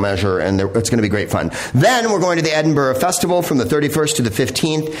beyond all measure. And it's going to be great fun. Then we're going to the Edinburgh Festival from the 31st to the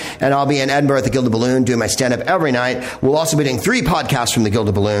 15th. And I'll be in Edinburgh at the Gilded Balloon doing my stand-up every night. We'll also be doing 3 podcasts from the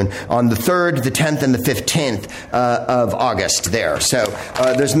Gilded Balloon on the 3rd, the 10th, and the 15th of August there. So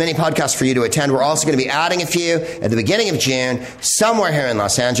there's many podcasts for you to attend. We're also going to be adding a few at the beginning of June, somewhere here in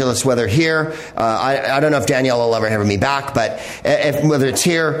Los Angeles, whether here, I don't know if Danielle will ever have me back, but whether it's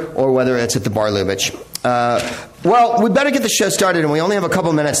here or whether it's at the Bar Lubitsch. Well, we better get the show started, and we only have a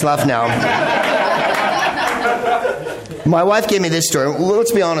couple minutes left now. My wife gave me this story. Well,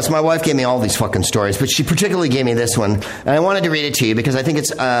 let's be honest, my wife gave me all these fucking stories, but she particularly gave me this one. And I wanted to read it to you because I think it's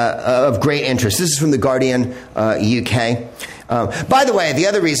of great interest. This is from The Guardian, UK. By the way, the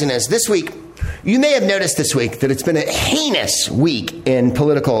other reason is this week, you may have noticed this week that it's been a heinous week in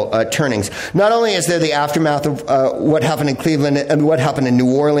political turnings. Not only is there the aftermath of what happened in Cleveland and what happened in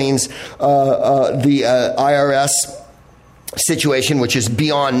New Orleans, the IRS situation, which is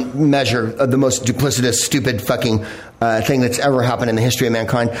beyond measure the most duplicitous, stupid fucking thing that's ever happened in the history of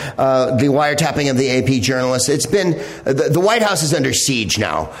mankind. The wiretapping of the AP journalists. It's been, the White House is under siege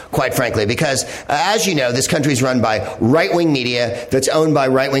now, quite frankly, because as you know, this country is run by right-wing media that's owned by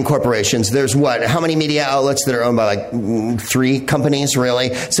right-wing corporations. There's how many media outlets that are owned by 3 companies,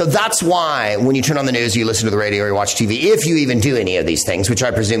 really? So that's why when you turn on the news, you listen to the radio or you watch TV, if you even do any of these things, which I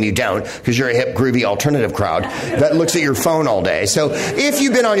presume you don't, because you're a hip, groovy alternative crowd that looks at your phone all day. So if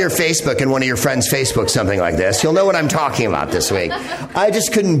you've been on your Facebook and one of your friends Facebook something like this, you'll know what I'm talking about this week. I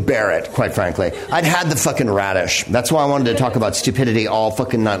just couldn't bear it, quite frankly. I'd had the fucking radish. That's why I wanted to talk about stupidity all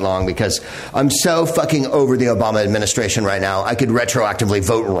fucking night long, because I'm so fucking over the Obama administration right now. I could retroactively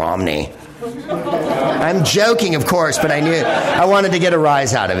vote Romney. I'm joking, of course, but I wanted to get a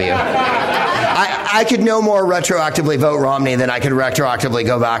rise out of you. I could no more retroactively vote Romney than I could retroactively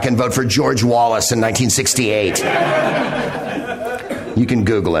go back and vote for George Wallace in 1968. You can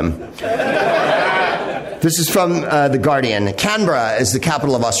Google him. This is from The Guardian. Canberra is the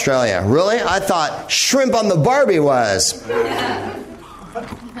capital of Australia. Really? I thought shrimp on the Barbie was.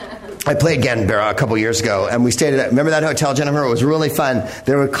 I played Canberra a couple years ago, and we stayed at, remember that hotel, Jennifer? It was really fun.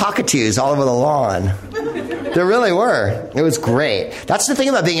 There were cockatoos all over the lawn. There really were. It was great. That's the thing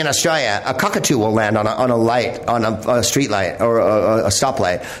about being in Australia. A cockatoo will land on a light, on a street light or a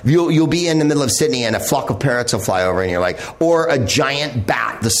stoplight. You'll be in the middle of Sydney and a flock of parrots will fly over and you're like, or a giant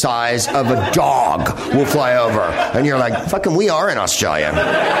bat the size of a dog will fly over. And you're like, fucking we are in Australia.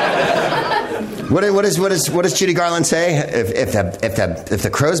 What does Judy Garland say? If the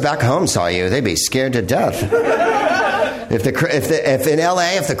crows back home saw you, they'd be scared to death. If in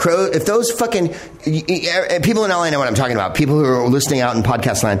LA, if those fucking people in LA know what I'm talking about. People who are listening out in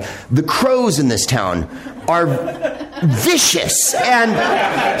podcast land, the crows in this town are vicious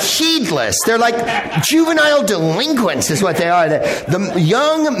and heedless. They're like juvenile delinquents, is what they are. The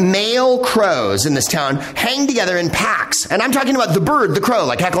young male crows in this town hang together in packs, and I'm talking about the bird, the crow,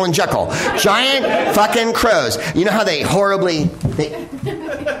 like Heckle and Jekyll, giant fucking crows. You know how they horribly.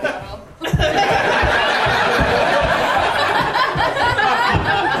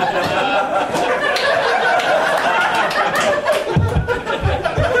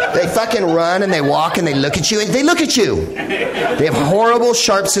 They fucking run and they walk and they look at you and they look at you. They have horrible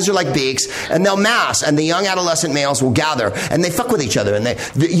sharp scissor-like beaks and they'll mass, and the young adolescent males will gather and they fuck with each other. And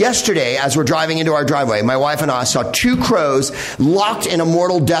yesterday, as we're driving into our driveway, my wife and I saw two crows locked in a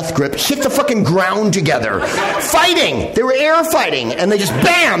mortal death grip hit the fucking ground together, fighting. They were air fighting, and they just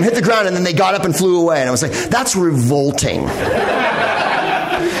bam hit the ground, and then they got up and flew away. And I was like, that's revolting.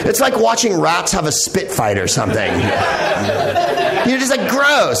 It's like watching rats have a spit fight or something. You're just like,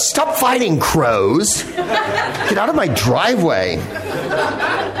 gross. Stop fighting, crows. Get out of my driveway.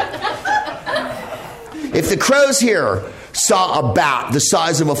 If the crows here saw a bat the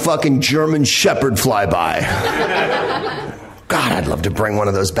size of a fucking German shepherd fly by, God, I'd love to bring one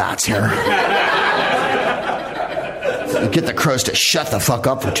of those bats here. Get the crows to shut the fuck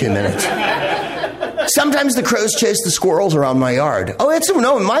up for 2 minutes. Sometimes the crows chase the squirrels around my yard. Oh, I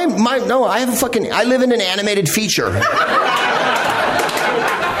live in an animated feature.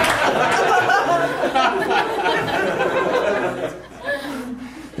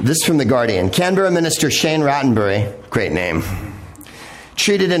 This from The Guardian. Canberra Minister Shane Rattenbury, great name,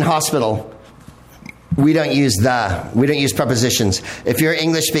 treated in hospital. We don't use prepositions. If you're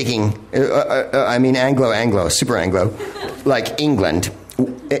English speaking, Anglo, super Anglo, like England,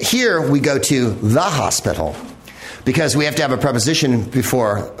 here we go to the hospital because we have to have a preposition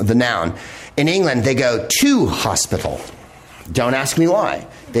before the noun. In England, they go to hospital. Don't ask me why.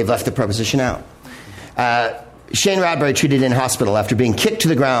 They've left the preposition out. Shane Radbury treated in hospital after being kicked to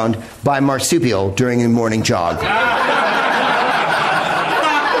the ground by marsupial during a morning jog.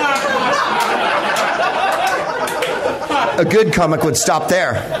 A good comic would stop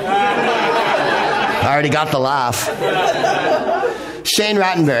there. I already got the laugh. Shane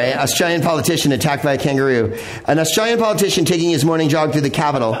Rattenbury, Australian politician attacked by a kangaroo. An Australian politician taking his morning jog through the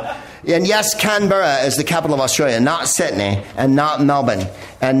capital. And yes, Canberra is the capital of Australia, not Sydney, and not Melbourne,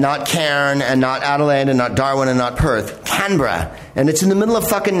 and not Cairn, and not Adelaide, and not Darwin, and not Perth. Canberra. And it's in the middle of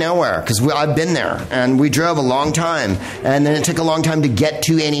fucking nowhere, because I've been there. And we drove a long time, and then it took a long time to get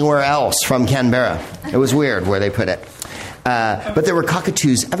to anywhere else from Canberra. It was weird where they put it. But there were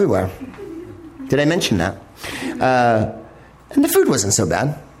cockatoos everywhere. Did I mention that? And the food wasn't so bad.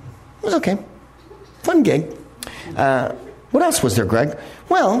 It was okay. Fun gig. What else was there, Greg?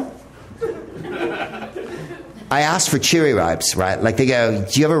 Well, I asked for cherry ripes, right? Like they go,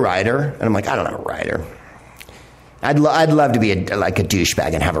 do you have a rider? And I'm like, I don't have a rider. I'd love to be like a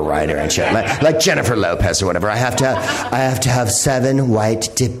douchebag and have a rider and shit, like Jennifer Lopez or whatever. I have to have 7 white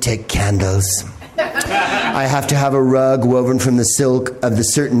diptych candles. I have to have a rug woven from the silk of the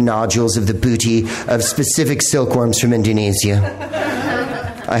certain nodules of the booty of specific silkworms from Indonesia.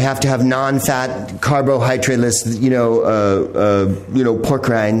 I have to have non-fat, carbohydrateless, pork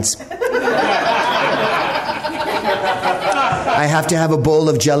rinds. I have to have a bowl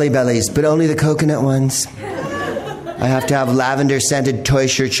of Jelly Bellies, but only the coconut ones. I have to have lavender-scented toy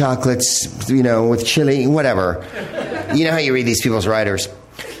shirt chocolates, with chili, whatever. You know how you read these people's writers.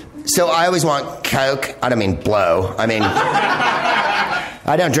 So I always want Coke. I don't mean blow. I mean,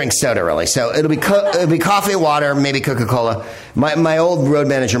 I don't drink soda really. So it'll be coffee, water, maybe Coca-Cola. My old road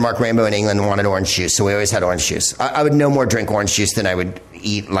manager, Mark Rainbow in England, wanted orange juice, so we always had orange juice. I would no more drink orange juice than I would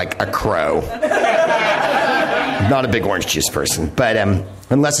eat like a crow. Not a big orange juice person, but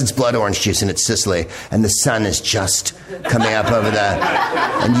unless it's blood orange juice and it's Sicily and the sun is just coming up over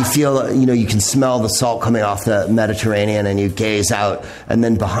and you feel, you can smell the salt coming off the Mediterranean and you gaze out and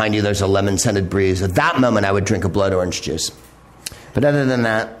then behind you there's a lemon-scented breeze. At that moment, I would drink a blood orange juice. But other than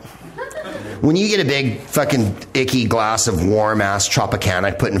that, when you get a big fucking icky glass of warm-ass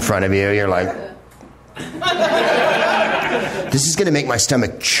Tropicana put in front of you, you're like, this is going to make my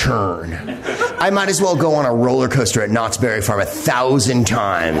stomach churn. I might as well go on a roller coaster at Knott's Berry Farm 1,000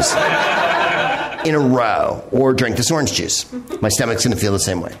 times in a row or drink this orange juice. My stomach's going to feel the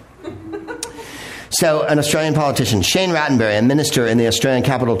same way. So an Australian politician, Shane Rattenbury, a minister in the Australian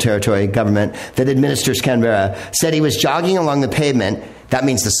Capital Territory government that administers Canberra, said he was jogging along the pavement. That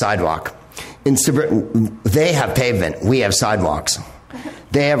means the sidewalk. They have pavement. We have sidewalks.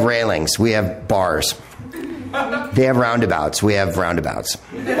 They have railings. We have bars. They have roundabouts. We have roundabouts.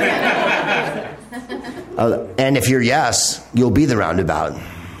 And if you're yes, you'll be the roundabout.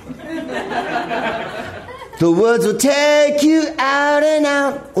 The woods will take you out and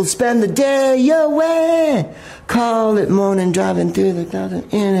out. We'll spend the day away. Call it morning, driving through the clouds,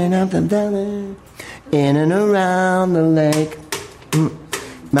 in and out the valley, in and around the lake.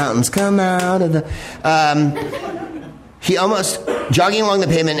 Mountains come out of the... He almost... Jogging along the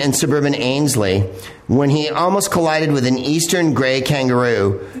pavement in suburban Ainslie when he almost collided with an eastern gray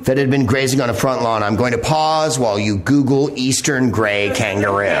kangaroo that had been grazing on a front lawn. I'm going to pause while you Google eastern gray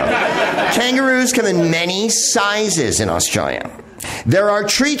kangaroo. Kangaroos come in many sizes in Australia. There are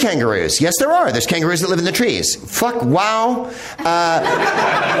tree kangaroos. Yes, there are. There's kangaroos that live in the trees. Fuck, wow.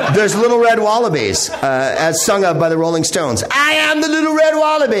 There's little red wallabies, as sung of by the Rolling Stones. I am the little red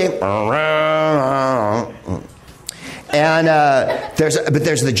wallaby. And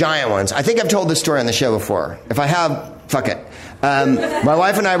there's the giant ones. I think I've told this story on the show before. If I have, fuck it. My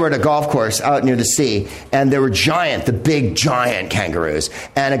wife and I were at a golf course out near the sea, and there were the big giant kangaroos.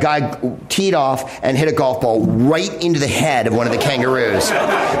 And a guy teed off and hit a golf ball right into the head of one of the kangaroos.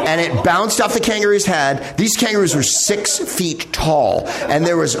 And it bounced off the kangaroo's head. These kangaroos were 6 feet tall, and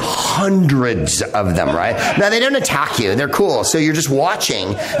there was hundreds of them, right? Now, they don't attack you. They're cool. So you're just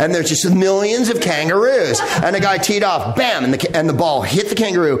watching, and there's just millions of kangaroos. And the guy teed off, bam, and the ball hit the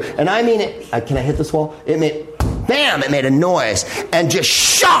kangaroo. And I mean it. Can I hit this wall? Bam! It made a noise and just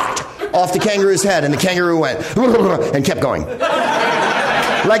shot off the kangaroo's head, and the kangaroo went and kept going.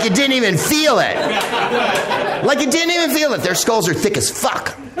 Like it didn't even feel it. Their skulls are thick as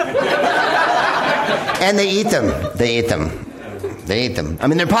fuck. And they eat them. I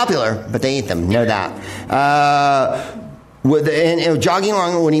mean, they're popular, but they eat them. Know that. Jogging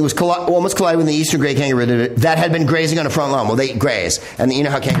along when he was almost collided with the eastern gray kangaroo that had been grazing on a front lawn. Well, they graze. And you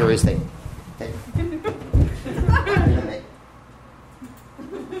know how kangaroos think.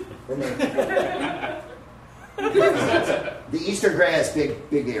 The eastern gray has big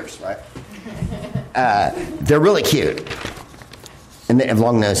ears, right? They're really cute. And they have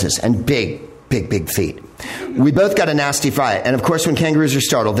long noses and big feet. We both got a nasty fright. And of course, when kangaroos are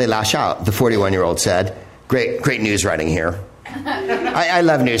startled, they lash out, the 41-year-old said. Great news writing here. I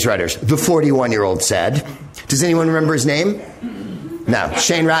love news writers. The 41-year-old said. Does anyone remember his name? No,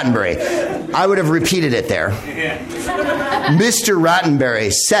 Shane Rattenbury. I would have repeated it there. Mr.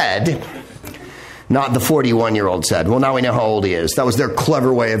 Rattenbury said... Not the 41-year-old said. Well, now we know how old he is. That was their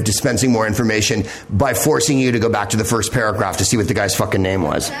clever way of dispensing more information by forcing you to go back to the first paragraph to see what the guy's fucking name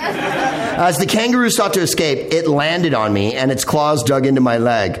was. As the kangaroo sought to escape, it landed on me and its claws dug into my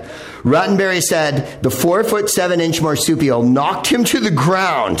leg. Rattenbury said the 4'7" marsupial knocked him to the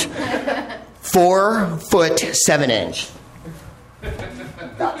ground. 4'7".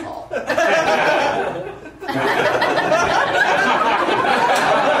 That tall.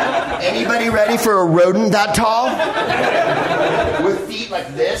 Anybody ready for a rodent that tall? With feet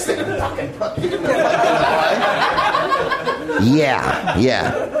like this that can fucking put you in the fucking eye? Yeah.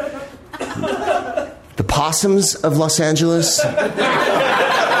 The possums of Los Angeles?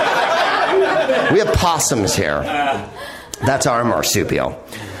 We have possums here. That's our marsupial.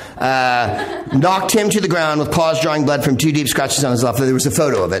 Knocked him to the ground with claws drawing blood from 2 deep scratches on his left. There was a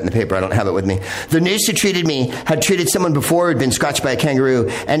photo of it in the paper. I don't have it with me. The nurse who treated me had treated someone before who had been scratched by a kangaroo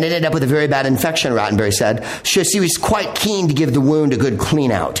and ended up with a very bad infection, Rattenbury said. She was quite keen to give the wound a good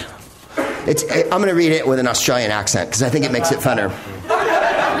clean out. I'm going to read it with an Australian accent because I think it makes it funner.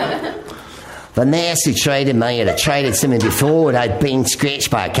 The nurse who treated me had treated someone before that had been scratched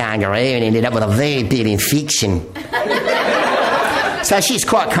by a kangaroo and ended up with a very bad infection. So she's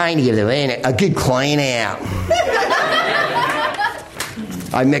quite kind to give the wound a good clean out.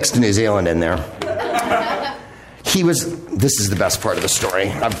 I mixed New Zealand in there. This is the best part of the story.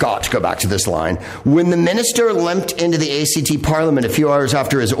 I've got to go back to this line. When the minister limped into the ACT Parliament a few hours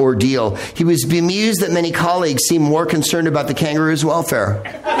after his ordeal, he was bemused that many colleagues seemed more concerned about the kangaroo's welfare.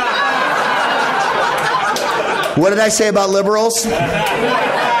 What did I say about liberals?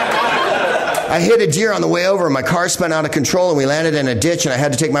 I hit a deer on the way over, and my car spun out of control, and we landed in a ditch, and I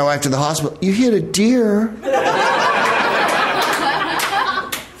had to take my wife to the hospital. You hit a deer?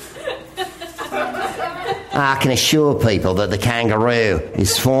 I can assure people that the kangaroo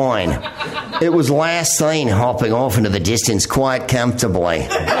is fine. It was last seen hopping off into the distance quite comfortably.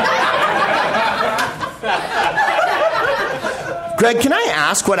 Greg, can I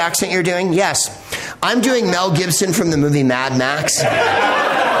ask what accent you're doing? Yes. I'm doing Mel Gibson from the movie Mad Max.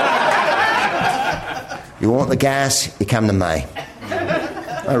 You want the gas? You come to me.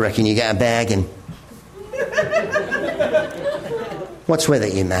 I reckon you got a bag and... What's with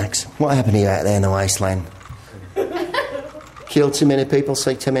it, you Max? What happened to you out there in the wasteland? Killed too many people,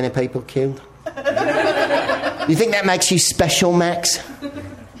 see too many people killed? You think that makes you special, Max?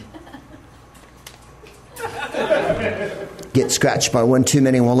 Get scratched by one too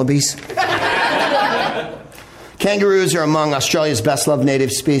many wallabies? Kangaroos are among Australia's best-loved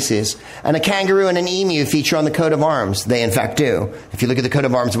native species, and a kangaroo and an emu feature on the coat of arms. They, in fact, do. If you look at the coat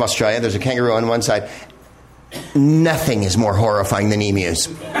of arms of Australia, there's a kangaroo on one side. Nothing is more horrifying than emus.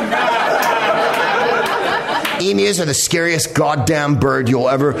 Emus are the scariest goddamn bird you'll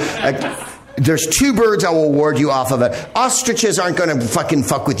ever... There's two birds I will ward you off of it. Ostriches aren't going to fucking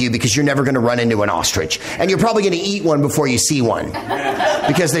fuck with you because you're never going to run into an ostrich. And you're probably going to eat one before you see one.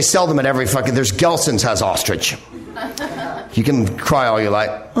 Because they sell them at every fucking... There's Gelson's has ostrich. You can cry all you like.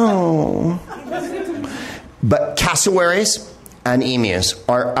 Oh. But cassowaries and emus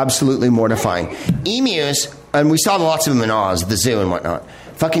are absolutely mortifying. Emus, and we saw lots of them in Oz, the zoo and whatnot.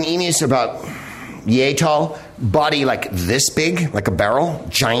 Fucking emus are about yay tall, body like this big, like a barrel,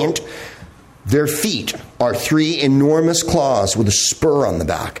 giant. Their feet are three enormous claws with a spur on the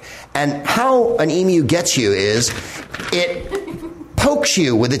back. And how an emu gets you is it pokes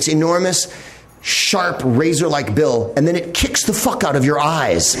you with its enormous, sharp, razor-like bill, and then it kicks the fuck out of your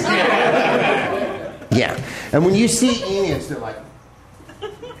eyes. Yeah. And when you see emus, they're like...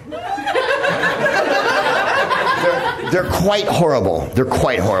 They're quite horrible. They're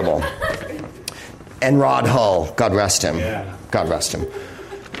quite horrible. And Rod Hull, God rest him. Yeah. God rest him.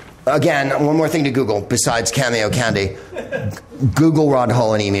 Again, one more thing to Google besides Cameo Candy. Google Rod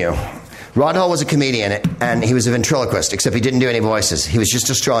Hull and emu. Rod Hull was a comedian, and he was a ventriloquist, except he didn't do any voices. He was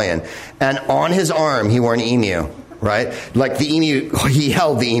just Australian. And on his arm, he wore an emu, right? Like the emu, he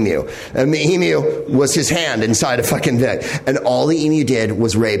held the emu. And the emu was his hand inside a fucking thing. And all the emu did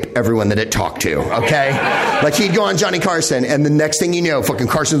was rape everyone that it talked to, okay? Like he'd go on Johnny Carson, and the next thing you know, fucking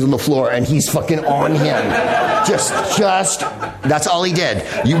Carson's on the floor, and he's fucking on him. Just, that's all he did.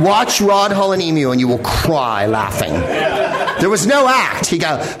 You watch Rod Hull and emu, and you will cry laughing. There was no act. He'd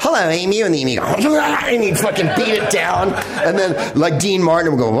go, hello, emu, and the emu go, and he'd fucking beat it down. And then, like Dean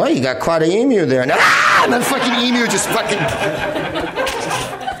Martin would go, well, you got quite an emu there. And the fucking emu just fucking...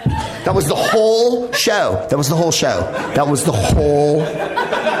 That was the whole show. That was the whole show. That was the whole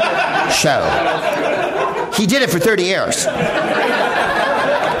show. He did it for 30 years.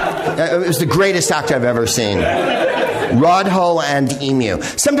 It was the greatest act I've ever seen. Rod Hull and emu.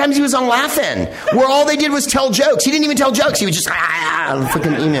 Sometimes he was on Laugh-In, where all they did was tell jokes. He didn't even tell jokes. He was just,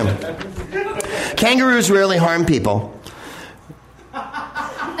 fucking emu. Kangaroos rarely harm people.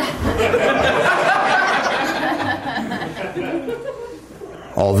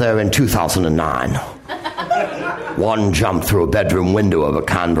 Although in 2009, one jumped through a bedroom window of a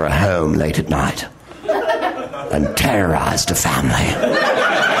Canberra home late at night and terrorized a family.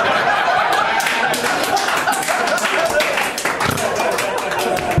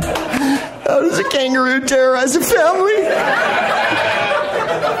 How does a kangaroo terrorize a family?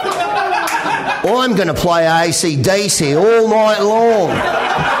 I'm going to play AC/DC all night long.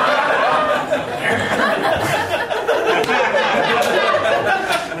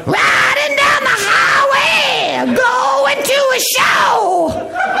 Riding down the highway, going to a show.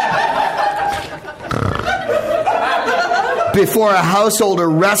 Before a householder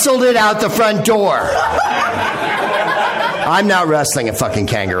wrestled it out the front door. I'm not wrestling a fucking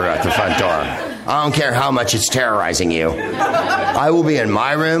kangaroo at the front door. I don't care how much it's terrorizing you. I will be in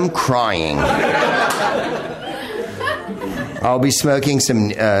my room crying. I'll be smoking some,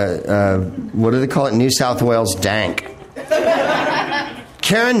 what do they call it? New South Wales dank.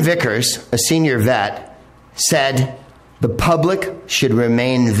 Karen Vickers, a senior vet, said the public should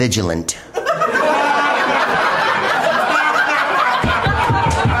remain vigilant.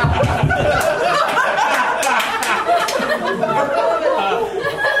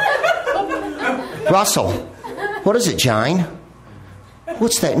 Russell, what is it, Jane?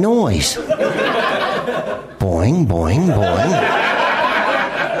 What's that noise? Boing, boing, boing.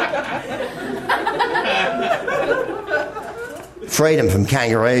 Freedom from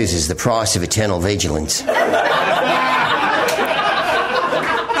kangaroos is the price of eternal vigilance.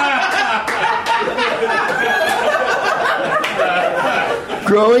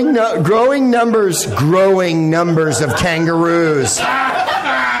 Growing numbers of kangaroos.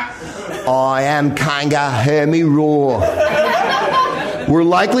 I am kanga, hear me roar. We're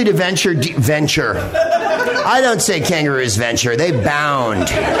likely to venture. I don't say kangaroos venture, they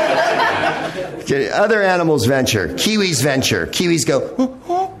bound. Other animals venture. Kiwis venture. Kiwis go.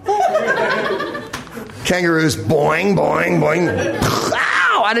 Kangaroos boing, boing, boing.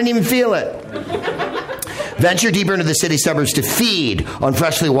 Ow! I didn't even feel it. Venture deeper into the city suburbs to feed on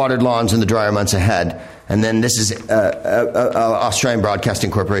freshly watered lawns in the drier months ahead. And then this is Australian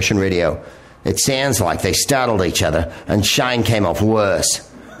Broadcasting Corporation radio. It sounds like they startled each other, and Shane came off worse.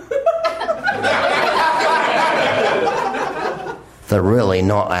 They're really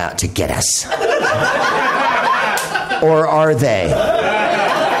not out to get us. Or are they?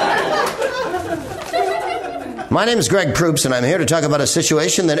 My name is Greg Proops, and I'm here to talk about a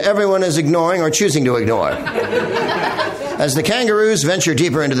situation that everyone is ignoring or choosing to ignore. As the kangaroos venture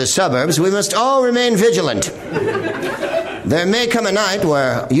deeper into the suburbs, we must all remain vigilant. There may come a night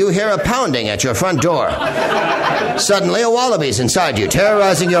where you hear a pounding at your front door. Suddenly, a wallaby's inside you,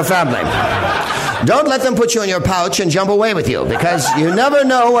 terrorizing your family. Don't let them put you in your pouch and jump away with you, because you never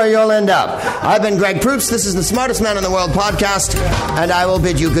know where you'll end up. I've been Greg Proops. This is the Smartest Man in the World podcast, and I will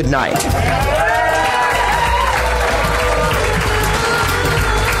bid you good night.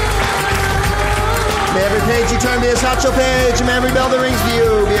 May every page you turn be a satchel page, and may every bell that rings to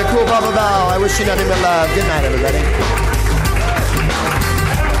you be a cool bubble bell. I wish you nothing but love. Good night, everybody.